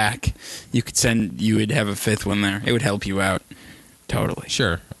peg back, you would have a 5th one there. It would help you out. Totally.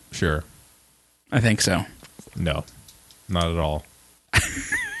 Sure. I think so. No, not at all.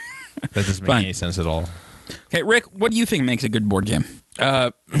 That doesn't make Fine. any sense at all. Okay, Rick, what do you think makes a good board game?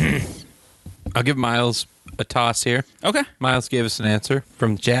 I'll give Miles a toss here. Okay. Miles gave us an answer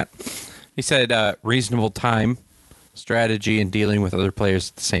from the chat. He said reasonable time, strategy, and dealing with other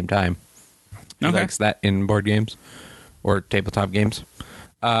players at the same time. He Okay. likes that in board games or tabletop games.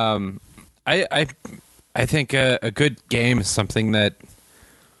 I think a good game is something that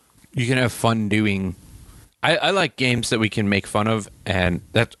you can have fun doing. I like games that we can make fun of, and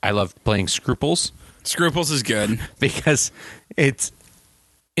that I love playing Scruples Scruples is good. because it's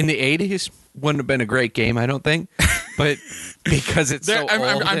in the 80s wouldn't have been a great game, I don't think, but because it's so old.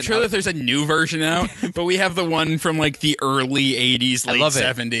 I'm and sure that there's a new version out, but we have the one from like the early 80s, I late love it.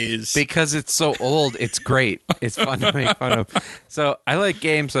 70s. Because it's so old, it's great. It's fun to make fun of. So I like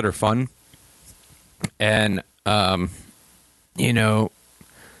games that are fun, and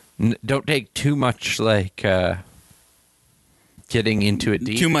don't take too much like getting into it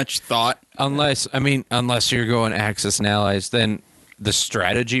deep. Too much thought. Unless you're going Axis and Allies, then the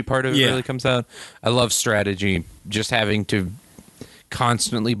strategy part of it really comes out. I love strategy, just having to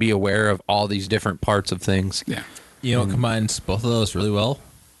constantly be aware of all these different parts of things. Yeah. You know what combines both of those really well?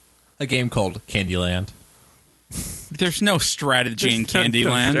 A game called Candyland. There's no strategy in There's no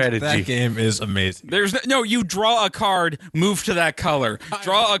Candyland. strategy. That game is amazing. There's no, you draw a card, move to that color.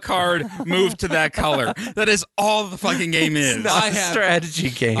 Draw a card, move to that color. That is all the fucking game is. Not a strategy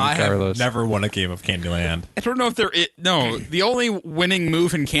game, I Carlos. have never won a game of Candyland. I don't know if no, the only winning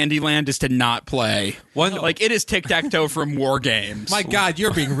move in Candyland is to not play. Like it is tic-tac-toe from War Games. My God,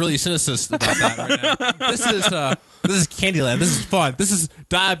 you're being really cynicist about that right now. This is Candyland. This is fun. This is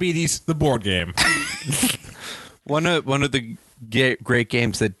Diabetes, the board game. One of the great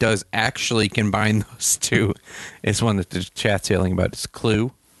games that does actually combine those two is one that the chat's yelling about. It's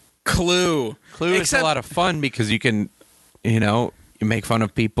Clue. Clue Is a lot of fun because you can, you make fun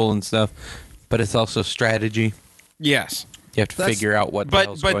of people and stuff, but it's also strategy. Yes. You have to figure out what the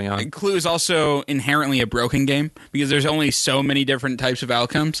hell's going on. Clue is also inherently a broken game because there's only so many different types of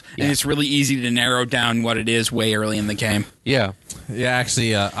outcomes, and it's really easy to narrow down what it is way early in the game. Yeah. Yeah,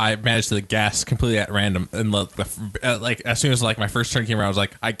 actually, I managed to guess completely at random, and like as soon as like my first turn came around, I was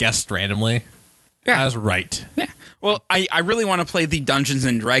like, I guessed randomly. Yeah. I was right. Yeah. Well, I really want to play the Dungeons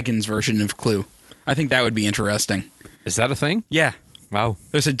and Dragons version of Clue. I think that would be interesting. Is that a thing? Yeah. Wow.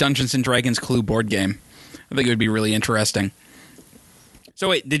 There's a Dungeons and Dragons Clue board game. I think it would be really interesting. So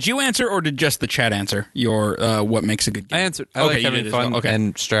wait, did you answer or did just the chat answer your what makes a good game? I answered. I like you having did as fun well. Okay.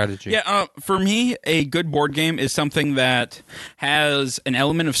 and strategy. Yeah, for me, a good board game is something that has an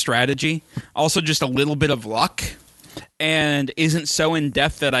element of strategy, also just a little bit of luck, and isn't so in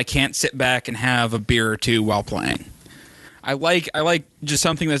depth that I can't sit back and have a beer or two while playing. I like just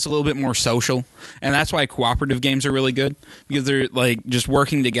something that's a little bit more social, and that's why cooperative games are really good because they're like just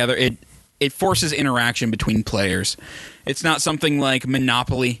working together. It forces interaction between players. It's not something like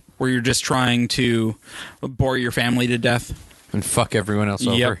Monopoly where you're just trying to bore your family to death And fuck everyone else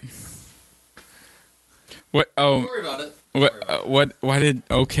over. What? Oh, Don't worry about it. What? Why did?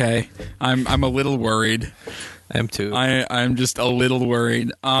 Okay, I'm a little worried. I am too. I'm just a little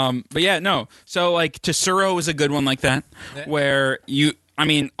worried. But yeah, no. So like Tesoro is a good one like that, where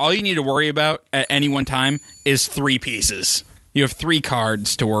all you need to worry about at any one time is 3 pieces. You have 3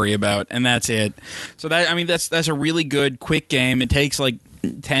 cards to worry about, and that's it. So that's a really good quick game. It takes like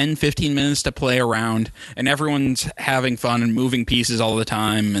 10, 15 minutes to play around, and everyone's having fun and moving pieces all the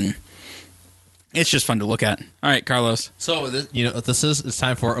time, and it's just fun to look at. All right, Carlos. So it's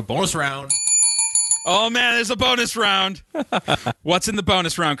time for a bonus round. Oh man, there's a bonus round. What's in the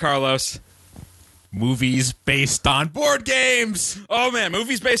bonus round, Carlos? Movies based on board games. Oh man,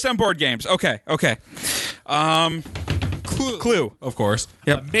 movies based on board games. Okay. Clue. Of course.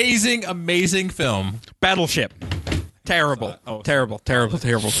 Yep. Amazing film. Battleship. Terrible. Terrible.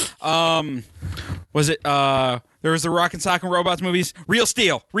 Was it there was the Rock and Sock and Robots movies? Real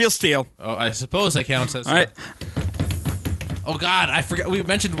Steel. Oh, I suppose that counts as All right. Oh God, I forgot we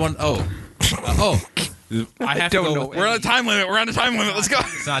mentioned one. I have don't to go know. with We're on a time limit. Let's go.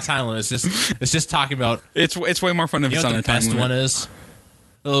 It's not a time limit. It's just talking about. It's way more fun if You it's know on what a the time best limit. one is?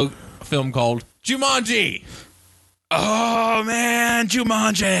 A little film called Jumanji. Oh man,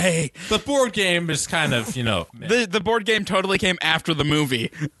 Jumanji. The board game is kind of The board game totally came after the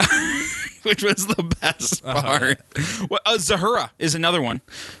movie, which was the best part. Well, Zahura is another one.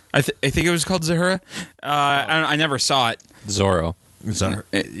 I think it was called Zahura. I never saw it. Zorro.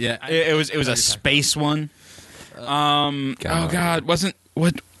 It was a space one. Oh God, wasn't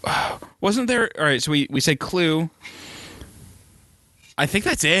there? All right, so we say Clue. I think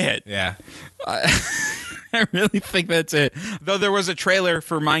that's it. Yeah. I really think that's it. Though there was a trailer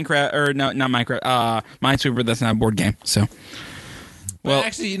for Minecraft, or no, not Minecraft, Minesweeper. That's not a board game. So, Well,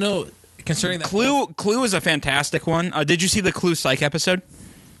 actually, considering that Clue is a fantastic one. Did you see the Clue Psych episode?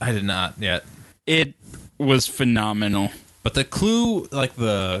 I did not yet. It was phenomenal. But the Clue, like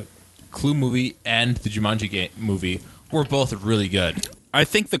the Clue movie and the Jumanji movie, were both really good. I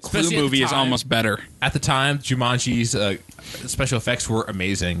think the Clue Especially at the movie is time. almost better. At the time, Jumanji's special effects were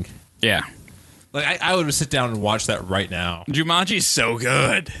amazing. Yeah. Like I would sit down and watch that right now. Jumanji's so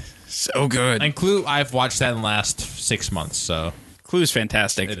good. So good. And Clue, I've watched that in the last 6 months, so. Clue's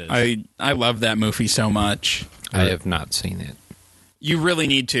fantastic. It is. I love that movie so much. I have not seen it. You really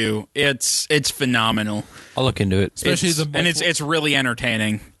need to. It's phenomenal. I'll look into it. Especially It's really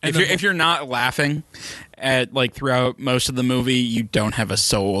entertaining. And If you're not laughing at throughout most of the movie, you don't have a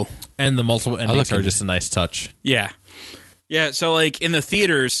soul. And the multiple endings look are into just a nice touch. Yeah. So in the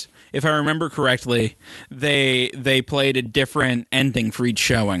theaters, if I remember correctly, they played a different ending for each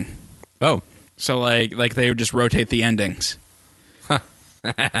showing. Oh. So they would just rotate the endings.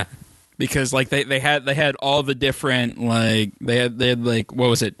 Because they had all the different they had what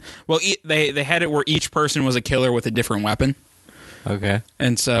was it? Well, they had it where each person was a killer with a different weapon. Okay.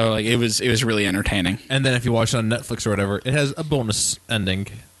 And so it was really entertaining. And then if you watch it on Netflix or whatever, it has a bonus ending,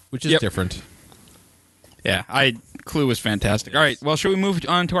 which is different. Yeah, Clue was fantastic. All right, well, should we move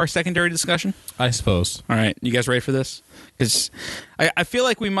on to our secondary discussion? I suppose. All right, you guys ready for this? Because I feel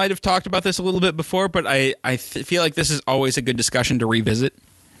like we might have talked about this a little bit before, but I feel like this is always a good discussion to revisit.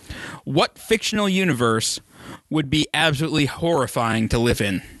 What fictional universe would be absolutely horrifying to live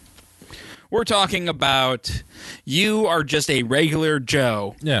in? We're talking about you are just a regular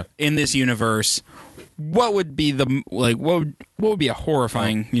Joe in this universe. What would be what would be a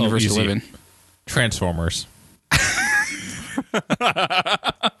horrifying universe to live in? Transformers.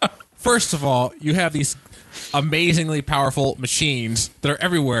 First of all, you have these amazingly powerful machines that are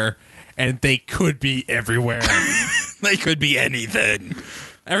everywhere, and they could be everywhere. They could be anything.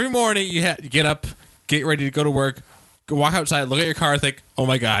 Every morning you get up, get ready to go to work, go walk outside, look at your car, think, oh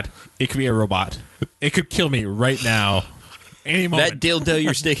my God, it could be a robot. It could kill me right now. Any moment. That dildo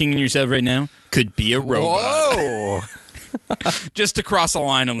you're sticking in yourself right now could be a robot. Whoa! Just to cross the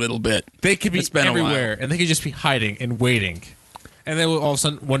line a little bit. They could be It's been a everywhere, and they could just be hiding and waiting. And they will all of a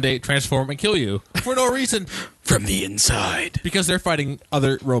sudden one day transform and kill you for no reason. From the inside. Because they're fighting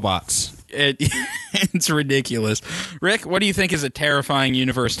other robots. It's ridiculous. Rick, what do you think is a terrifying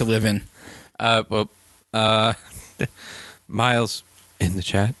universe to live in? Miles in the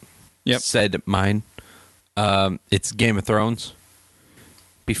chat Yep. said mine. It's Game of Thrones.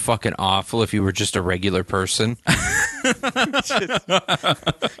 Be fucking awful if you were just a regular person.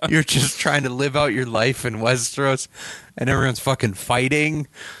 You're just trying to live out your life in Westeros, and everyone's fucking fighting.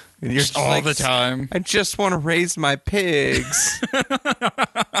 And you're just all the time. I just want to raise my pigs.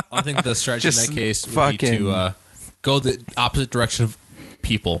 I think the strategy in Just that case would be to go the opposite direction of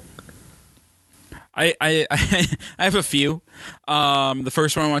people. I have a few. The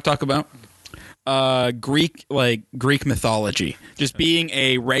first one I want to talk about. Greek mythology. Just being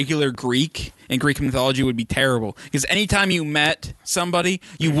a regular Greek in Greek mythology would be terrible, because anytime you met somebody,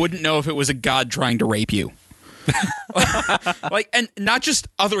 you wouldn't know if it was a god trying to rape you. And not just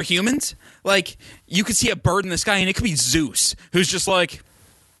other humans. Like, you could see a bird in the sky and it could be Zeus, who's just like,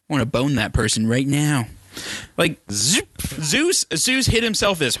 I want to bone that person right now. Like, Zeus hid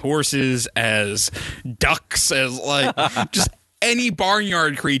himself as horses, as ducks, as like just any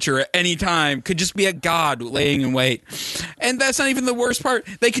barnyard creature at any time could just be a god laying in wait. And that's not even the worst part.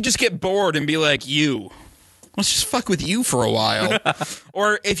 They could just get bored and be like, let's just fuck with you for a while.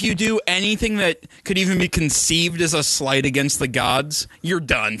 Or if you do anything that could even be conceived as a slight against the gods, you're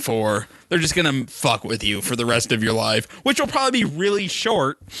done for. They're just going to fuck with you for the rest of your life, which will probably be really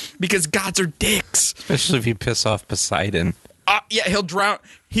short because gods are dicks. Especially if you piss off Poseidon. Yeah, he'll drown.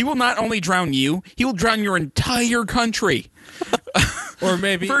 He will not only drown you, he will drown your entire country. Or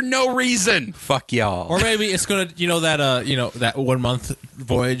maybe for no reason. Fuck y'all. Or maybe it's gonna, that 1 month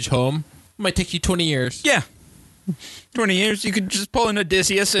voyage home might take you 20 years. Yeah, 20 years. You could just pull an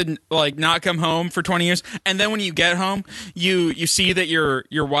Odysseus and like not come home for 20 years, and then when you get home, you see that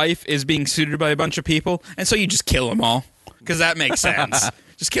your wife is being suited by a bunch of people, and so you just kill them all because that makes sense.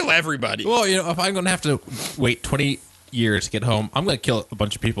 Just kill everybody. Well, if I'm gonna have to wait 20 years to get home, I'm gonna kill a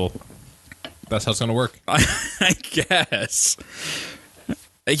bunch of people. That's how it's gonna work. I guess.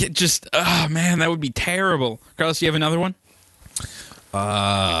 Oh man, that would be terrible. Carlos, you have another one?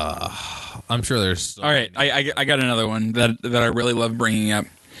 I'm sure there's. All right, I got another one that I really love bringing up.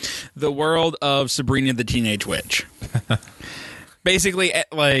 The world of Sabrina the Teenage Witch. Basically,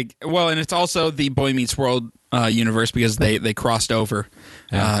 and it's also the Boy Meets World universe because they crossed over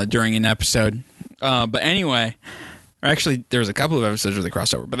during an episode. But anyway, actually, there's a couple of episodes where they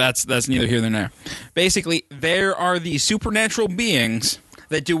crossed over, but that's neither here nor there. Basically, there are these supernatural beings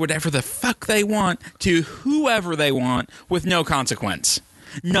that do whatever the fuck they want to whoever they want with no consequence.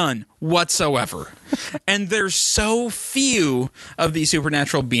 None whatsoever. And there's so few of these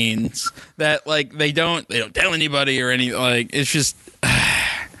supernatural beings that they don't tell anybody or any it's just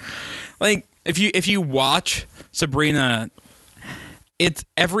if you watch Sabrina, it's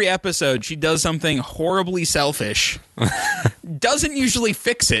every episode she does something horribly selfish, doesn't usually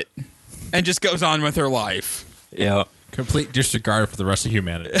fix it, and just goes on with her life. Yeah. Complete disregard for the rest of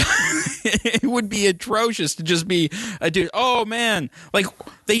humanity. It would be atrocious to just be a dude. Oh man,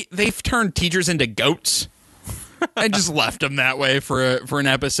 they've turned teachers into goats. I just left them that way for an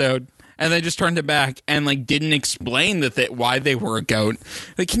episode, and they just turned it back and didn't explain why they were a goat.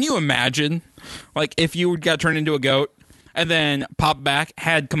 Can you imagine if you got turned into a goat and then popped back,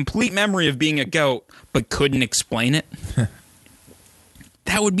 had complete memory of being a goat, but couldn't explain it?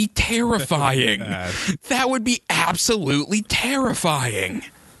 That would be terrifying. That would be absolutely terrifying.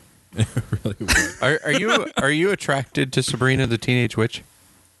 It really would. Are you attracted to Sabrina the Teenage Witch?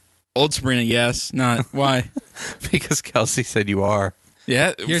 Old Sabrina, yes. Not why? Because Kelsey said you are.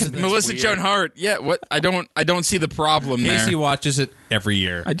 Yeah, Melissa Joan Hart. Yeah, what? I don't see the problem there. Casey watches it every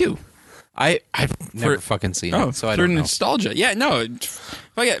year. I do. I've never fucking seen it, so I don't know. Nostalgia. Yeah, no.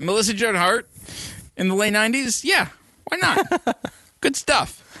 Melissa Joan Hart in the late 90s. Yeah, why not? Good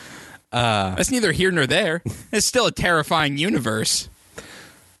stuff. That's neither here nor there. It's still a terrifying universe.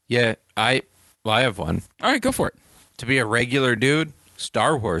 Yeah, I have one. All right, go for it. To be a regular dude,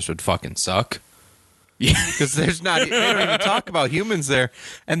 Star Wars would fucking suck. Yeah, because they don't even talk about humans there,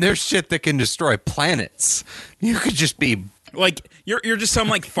 and there's shit that can destroy planets. You could just be you're just some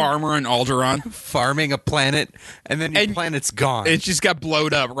farmer in Alderaan farming a planet, and then your planet's gone. It just got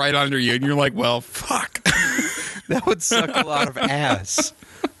blowed up right under you, and you're like, well, fuck. That would suck a lot of ass.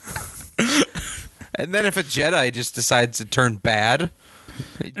 And then if a Jedi just decides to turn bad,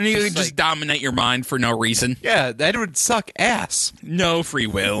 and you could just dominate your mind for no reason. Yeah, that would suck ass. No free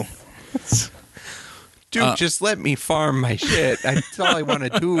will. Dude, just let me farm my shit. That's all I want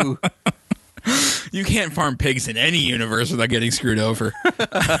to do. You can't farm pigs in any universe without getting screwed over.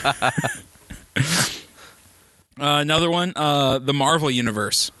 Another one, the Marvel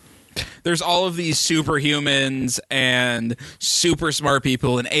Universe. There's all of these superhumans and super smart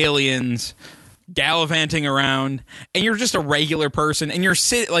people and aliens gallivanting around, and you're just a regular person, and you're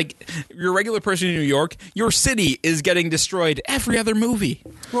a regular person in New York. Your city is getting destroyed every other movie.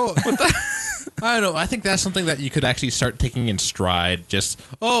 Well, I don't know. I think that's something that you could actually start taking in stride. Just,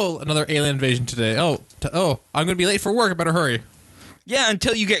 another alien invasion today. I'm going to be late for work. I better hurry. Yeah,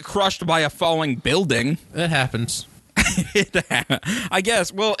 until you get crushed by a falling building. That happens. I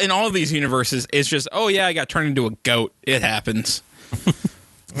guess. Well, in all of these universes, it's just, I got turned into a goat. It happens.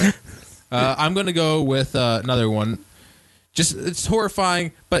 I'm going to go with another one. just it's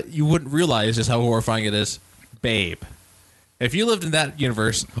horrifying, but you wouldn't realize just how horrifying it is. Babe, if you lived in that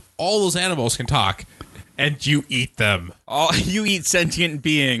universe, all those animals can talk, and you eat them. You eat sentient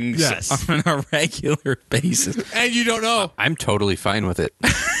beings Yes. on a regular basis. And you don't know. I'm totally fine with it.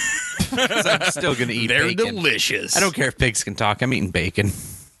 'Cause I'm still going to eat They're bacon. delicious. I don't care if pigs can talk. I'm eating bacon.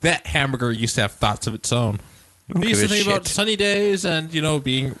 That hamburger used to have thoughts of its own. don't They used to give a think about shit. sunny days and,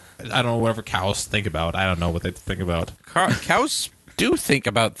 being, I don't know, whatever cows think about. I don't know what they think about. Cows do think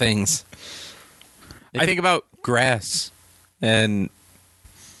about things. They think about grass. And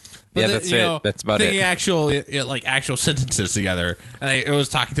But that's it. That's about thinking it. actual sentences together. And it was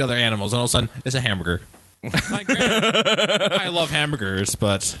talking to other animals, and all of a sudden, it's a hamburger. Like, granted, I love hamburgers,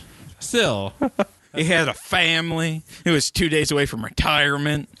 but still. He had a family. He was 2 days away from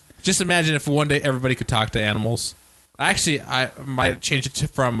retirement. Just imagine if one day everybody could talk to animals. Actually, I might change it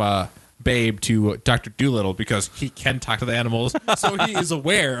from Babe to Dr. Doolittle because he can talk to the animals, so he is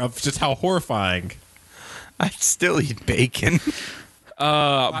aware of just how horrifying. I'd still eat bacon.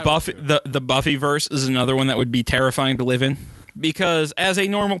 Buffy, the Buffyverse is another one that would be terrifying to live in. Because as a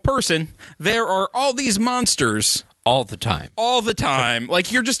normal person, there are all these monsters All the time. all the time.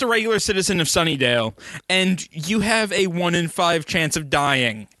 Like, you're just a regular citizen of Sunnydale, and you have a 1 in 5 chance of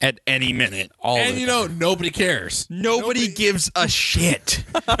dying at any minute. Nobody cares. Nobody gives a shit.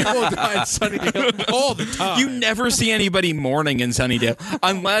 People die in Sunnydale all the time. You never see anybody mourning in Sunnydale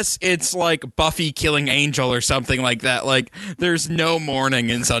unless it's like Buffy killing Angel or something like that. Like, there's no mourning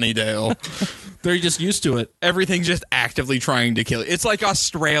in Sunnydale. They're just used to it. Everything's just actively trying to kill you. It's like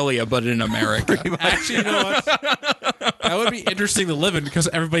Australia, but in America. Actually, you know what? That would be interesting to live in because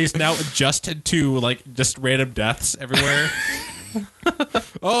everybody's now adjusted to just random deaths everywhere.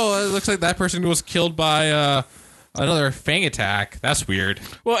 Oh, it looks like that person was killed by another fang attack. That's weird.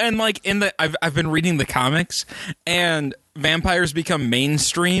 Well, and I've been reading the comics, and vampires become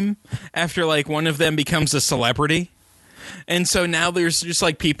mainstream after one of them becomes a celebrity. And so now there's just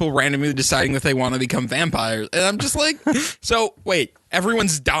people randomly deciding that they want to become vampires. And I'm just like, so wait,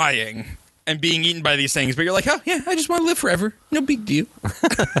 everyone's dying and being eaten by these things, but you're like, oh yeah, I just want to live forever. No big deal.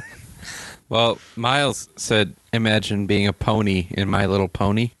 Well, Miles said, imagine being a pony in My Little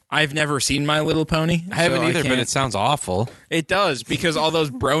Pony. I've never seen My Little Pony. I haven't so either, but can't- it sounds awful. It does, because all those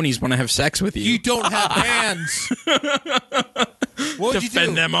bronies want to have sex with you. You don't have hands. What would you Defend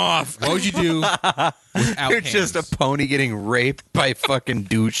do? them off. What would you do without You're hands? just a pony getting raped by fucking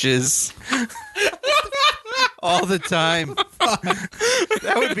douches. All the time.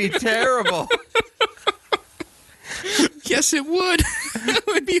 That would be terrible. Yes, it would. It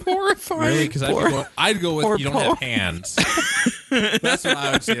would be horrifying. Really? Because I'd go with you don't have hands. That's what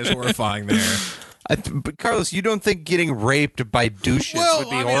I would say is horrifying there. But Carlos, you don't think getting raped by douches would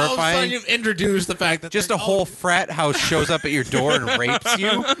be all of a sudden horrifying? you've introduced the fact that Just a whole frat house shows up at your door and rapes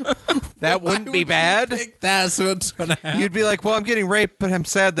you? That wouldn't be bad? That's what's going to happen. You'd be like, well, I'm getting raped, but I'm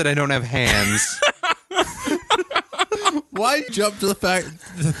sad that I don't have hands. Why you jump to the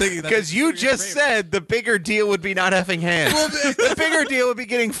thinking that Because you just said the bigger deal would be not having hands. The bigger deal would be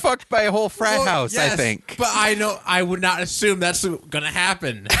getting fucked by a whole frat house, I yes, think. But I know I would not assume that's going to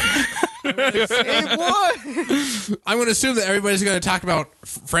happen. It would. I'm going to assume that everybody's going to talk about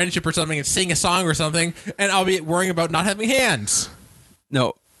friendship or something and sing a song or something, and I'll be worrying about not having hands.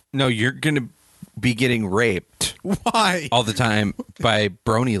 No, you're going to be getting raped Why? all the time by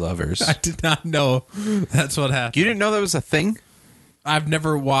brony lovers. I did not know that's what happened. You didn't know that was a thing? I've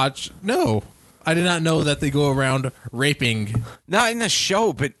never watched. No, I did not know that they go around raping. Not in the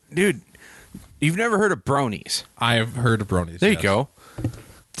show, but dude, you've never heard of bronies. I've heard of bronies. There yes. you go.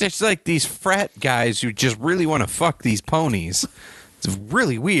 It's like these frat guys who just really want to fuck these ponies. It's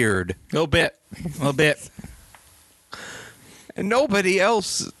really weird. A little bit. And nobody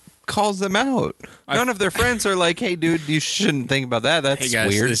else calls them out. None of their friends are like, hey, dude, you shouldn't think about that. That's Hey guys,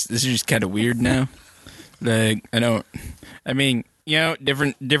 weird. this is just kind of weird now. Different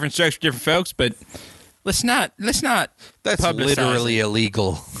strokes for different folks, but let's not That's publicize literally it.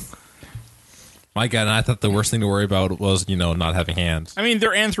 illegal. My God, and I thought the worst thing to worry about was, not having hands. I mean,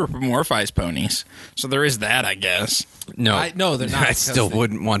 they're anthropomorphized ponies, so there is that, I guess. No, No, they're not. I still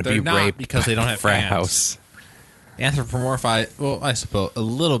wouldn't want to be they're not raped because they don't by a have frat hands. house. Anthropomorphized, well, I suppose, a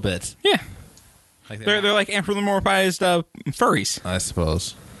little bit. Yeah, Like they're like anthropomorphized furries. I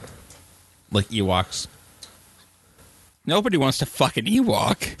suppose. Like Ewoks. Nobody wants to fuck an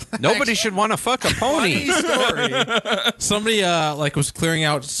Ewok. Nobody should want to fuck a pony. Story. Somebody was clearing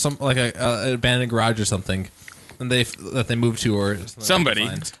out some an abandoned garage or something, and they moved to or Somebody.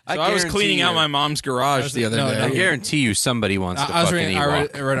 Fine. So I was guarantee cleaning out you- my mom's garage the other no, day. I guarantee you somebody wants to I was fuck an reading.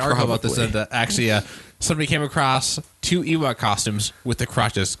 Ewok. I read an article about this, Probably. and actually, somebody came across 2 Ewok costumes with the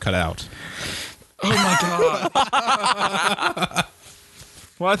crotches cut out. Oh my god.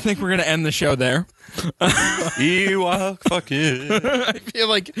 Well, I think we're gonna end the show there. Ewok fucking. I feel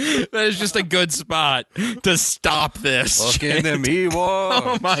like that is just a good spot to stop this. Fucking them Ewoks.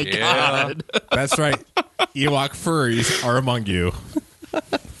 Oh my god. That's right. Ewok furries are among you.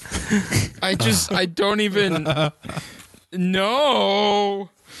 I don't even. No.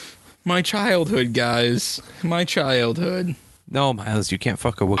 My childhood, guys. My childhood. No, Miles, you can't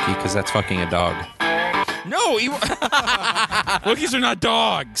fuck a Wookiee because that's fucking a dog. No, Wookiees are not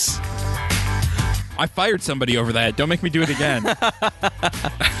dogs. I fired somebody over that. Don't make me do it again.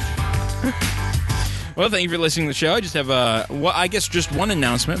 Well, thank you for listening to the show. I just have I guess just one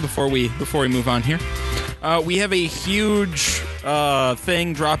announcement before we move on here. We have a huge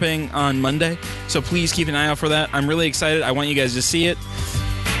thing dropping on Monday, so please keep an eye out for that. I'm really excited. I want you guys to see it.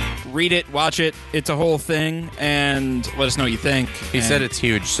 Read it, watch it. It's a whole thing, and let us know what you think. He said it's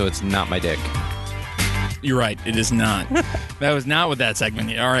huge, so it's not my dick. You're right. It is not. That was not what that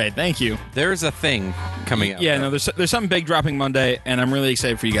segment. All right. Thank you. There's a thing coming out. Yeah. No. There's something big dropping Monday, and I'm really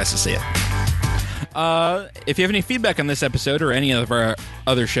excited for you guys to see it. If you have any feedback on this episode or any of our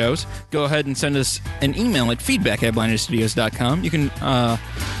other shows, go ahead and send us an email at feedback@blindedstudios.com. You can,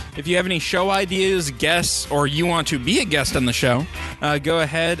 if you have any show ideas, guests, or you want to be a guest on the show, go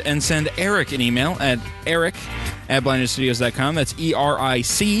ahead and send Eric an email at eric@blindedstudios.com. That's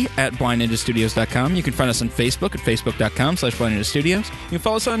ERIC@blindedstudios.com. You can find us on Facebook at facebook.com/blindedstudios. You can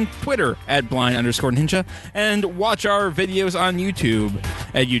follow us on Twitter at @blind_ninja, and watch our videos on YouTube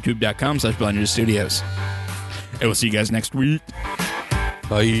at youtube.com/blindedstudios. And we'll see you guys next week.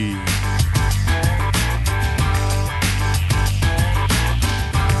 Bye.